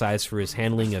criticized for his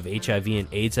handling of HIV and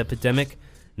AIDS epidemic.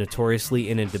 Notoriously,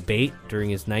 in a debate during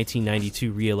his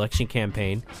 1992 re-election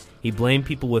campaign, he blamed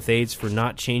people with AIDS for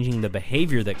not changing the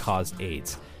behavior that caused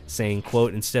AIDS, saying,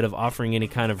 quote, instead of offering any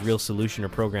kind of real solution or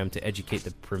program to educate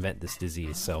to prevent this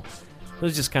disease. So it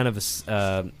was just kind of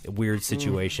a weird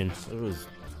situation.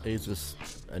 AIDS was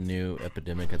a new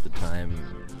epidemic at the time,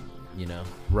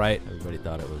 Right. Everybody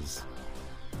thought it was,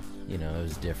 it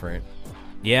was different.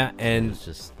 Yeah, and it's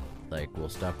just like, well,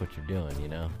 stop what you're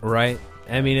doing, Right.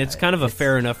 I mean, it's kind of a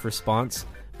fair enough response,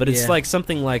 but it's like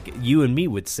something like you and me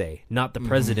would say, not the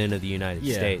president of the United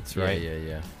States, right?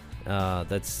 Yeah.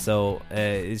 That's so.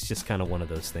 It's just kind of one of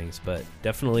those things, but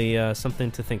definitely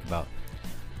something to think about.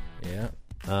 Yeah.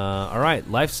 All right,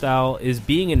 lifestyle is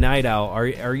being a night owl.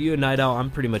 Are you a night owl? I'm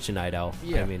pretty much a night owl.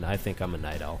 Yeah. I mean, I think I'm a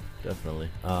night owl. Definitely.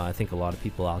 I think a lot of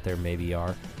people out there maybe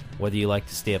are. Whether you like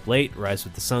to stay up late, rise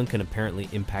with the sun can apparently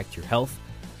impact your health.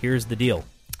 Here's the deal.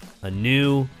 A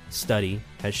new study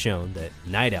has shown that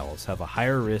night owls have a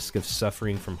higher risk of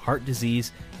suffering from heart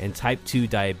disease and type 2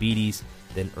 diabetes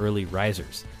than early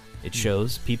risers. It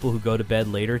shows people who go to bed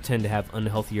later tend to have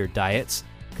unhealthier diets,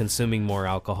 consuming more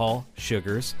alcohol,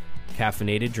 sugars,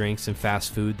 caffeinated drinks, and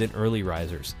fast food than early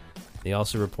risers. They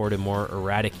also reported more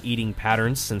erratic eating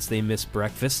patterns since they miss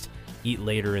breakfast, eat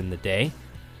later in the day.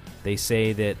 They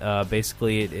say that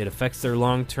basically it affects their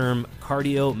long-term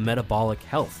cardiometabolic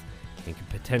health and can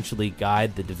potentially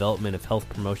guide the development of health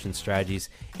promotion strategies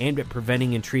aimed at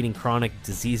preventing and treating chronic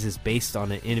diseases based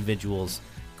on an individual's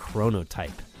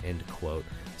chronotype, end quote.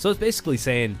 So it's basically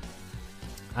saying,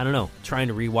 I don't know, trying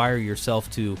to rewire yourself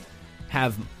to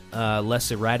have less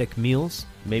erratic meals,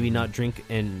 maybe not drink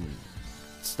and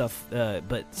stuff.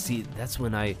 But see, that's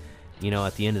when at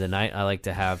the end of the night, I like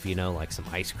to have, like some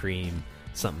ice cream,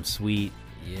 something sweet.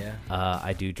 Yeah.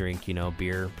 I do drink,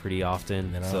 beer pretty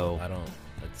often. And so I don't.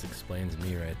 That explains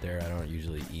me right there. I don't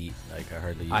usually eat. Like I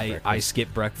hardly eat breakfast. I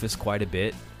skip breakfast quite a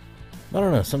bit. I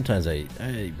don't know. Sometimes I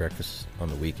eat breakfast on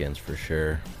the weekends for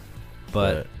sure.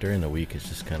 But during the week, it's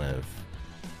just kind of,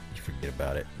 you forget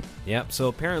about it. Yep. So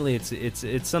apparently,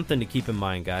 it's something to keep in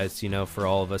mind, guys. For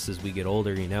all of us as we get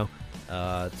older,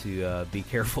 to be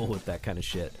careful with that kind of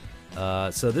shit.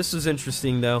 So this was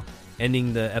interesting, though.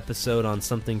 Ending the episode on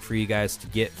something for you guys to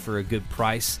get for a good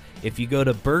price. If you go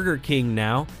to Burger King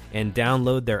now and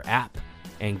download their app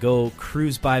and go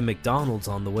cruise by McDonald's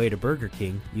on the way to Burger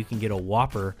King, you can get a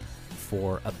Whopper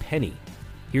for a penny.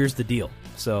 Here's the deal.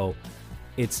 So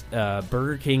it's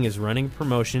Burger King is running a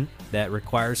promotion that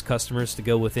requires customers to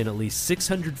go within at least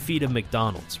 600 feet of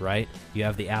McDonald's, right? You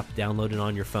have the app downloaded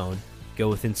on your phone, go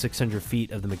within 600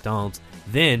 feet of the McDonald's,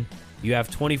 then you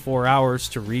have 24 hours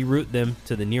to reroute them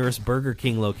to the nearest Burger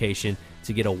King location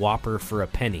to get a Whopper for a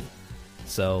penny.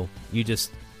 So you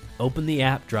just open the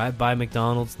app, drive by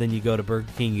McDonald's, then you go to Burger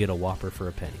King, you get a Whopper for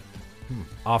a penny.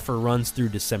 Offer runs through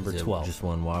December 12th. Just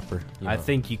one Whopper? I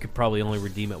think you could probably only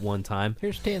redeem it one time.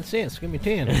 Here's 10 cents. Give me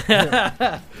 10.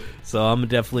 So I'm going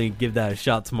to definitely give that a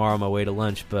shot tomorrow on my way to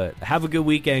lunch. But have a good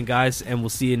weekend, guys, and we'll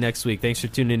see you next week. Thanks for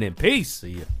tuning in. Peace.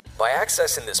 See ya. By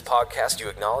accessing this podcast, you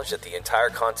acknowledge that the entire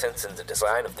contents and the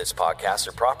design of this podcast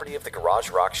are property of the Garage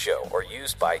Rock Show or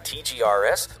used by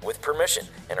TGRS with permission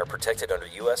and are protected under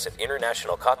U.S. and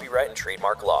international copyright and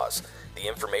trademark laws. The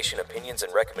information, opinions,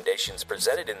 and recommendations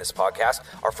presented in this podcast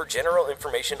are for general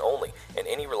information only, and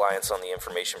any reliance on the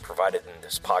information provided in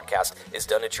this podcast is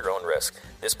done at your own risk.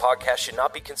 This podcast should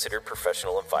not be considered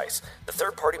professional advice. The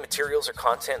third-party materials or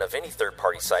content of any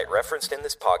third-party site referenced in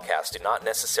this podcast do not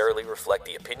necessarily reflect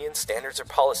the opinions, standards, or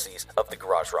policies of the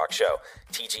Garage Rock Show.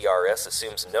 TGRS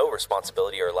assumes no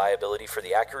responsibility or liability for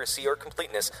the accuracy or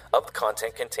completeness of the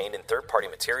content contained in third-party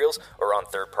materials or on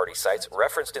third-party sites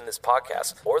referenced in this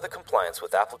podcast, or the compliance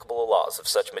with applicable laws of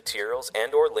such materials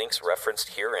and or links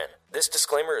referenced herein. This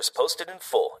disclaimer is posted in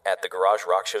full at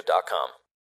thegaragerockshow.com.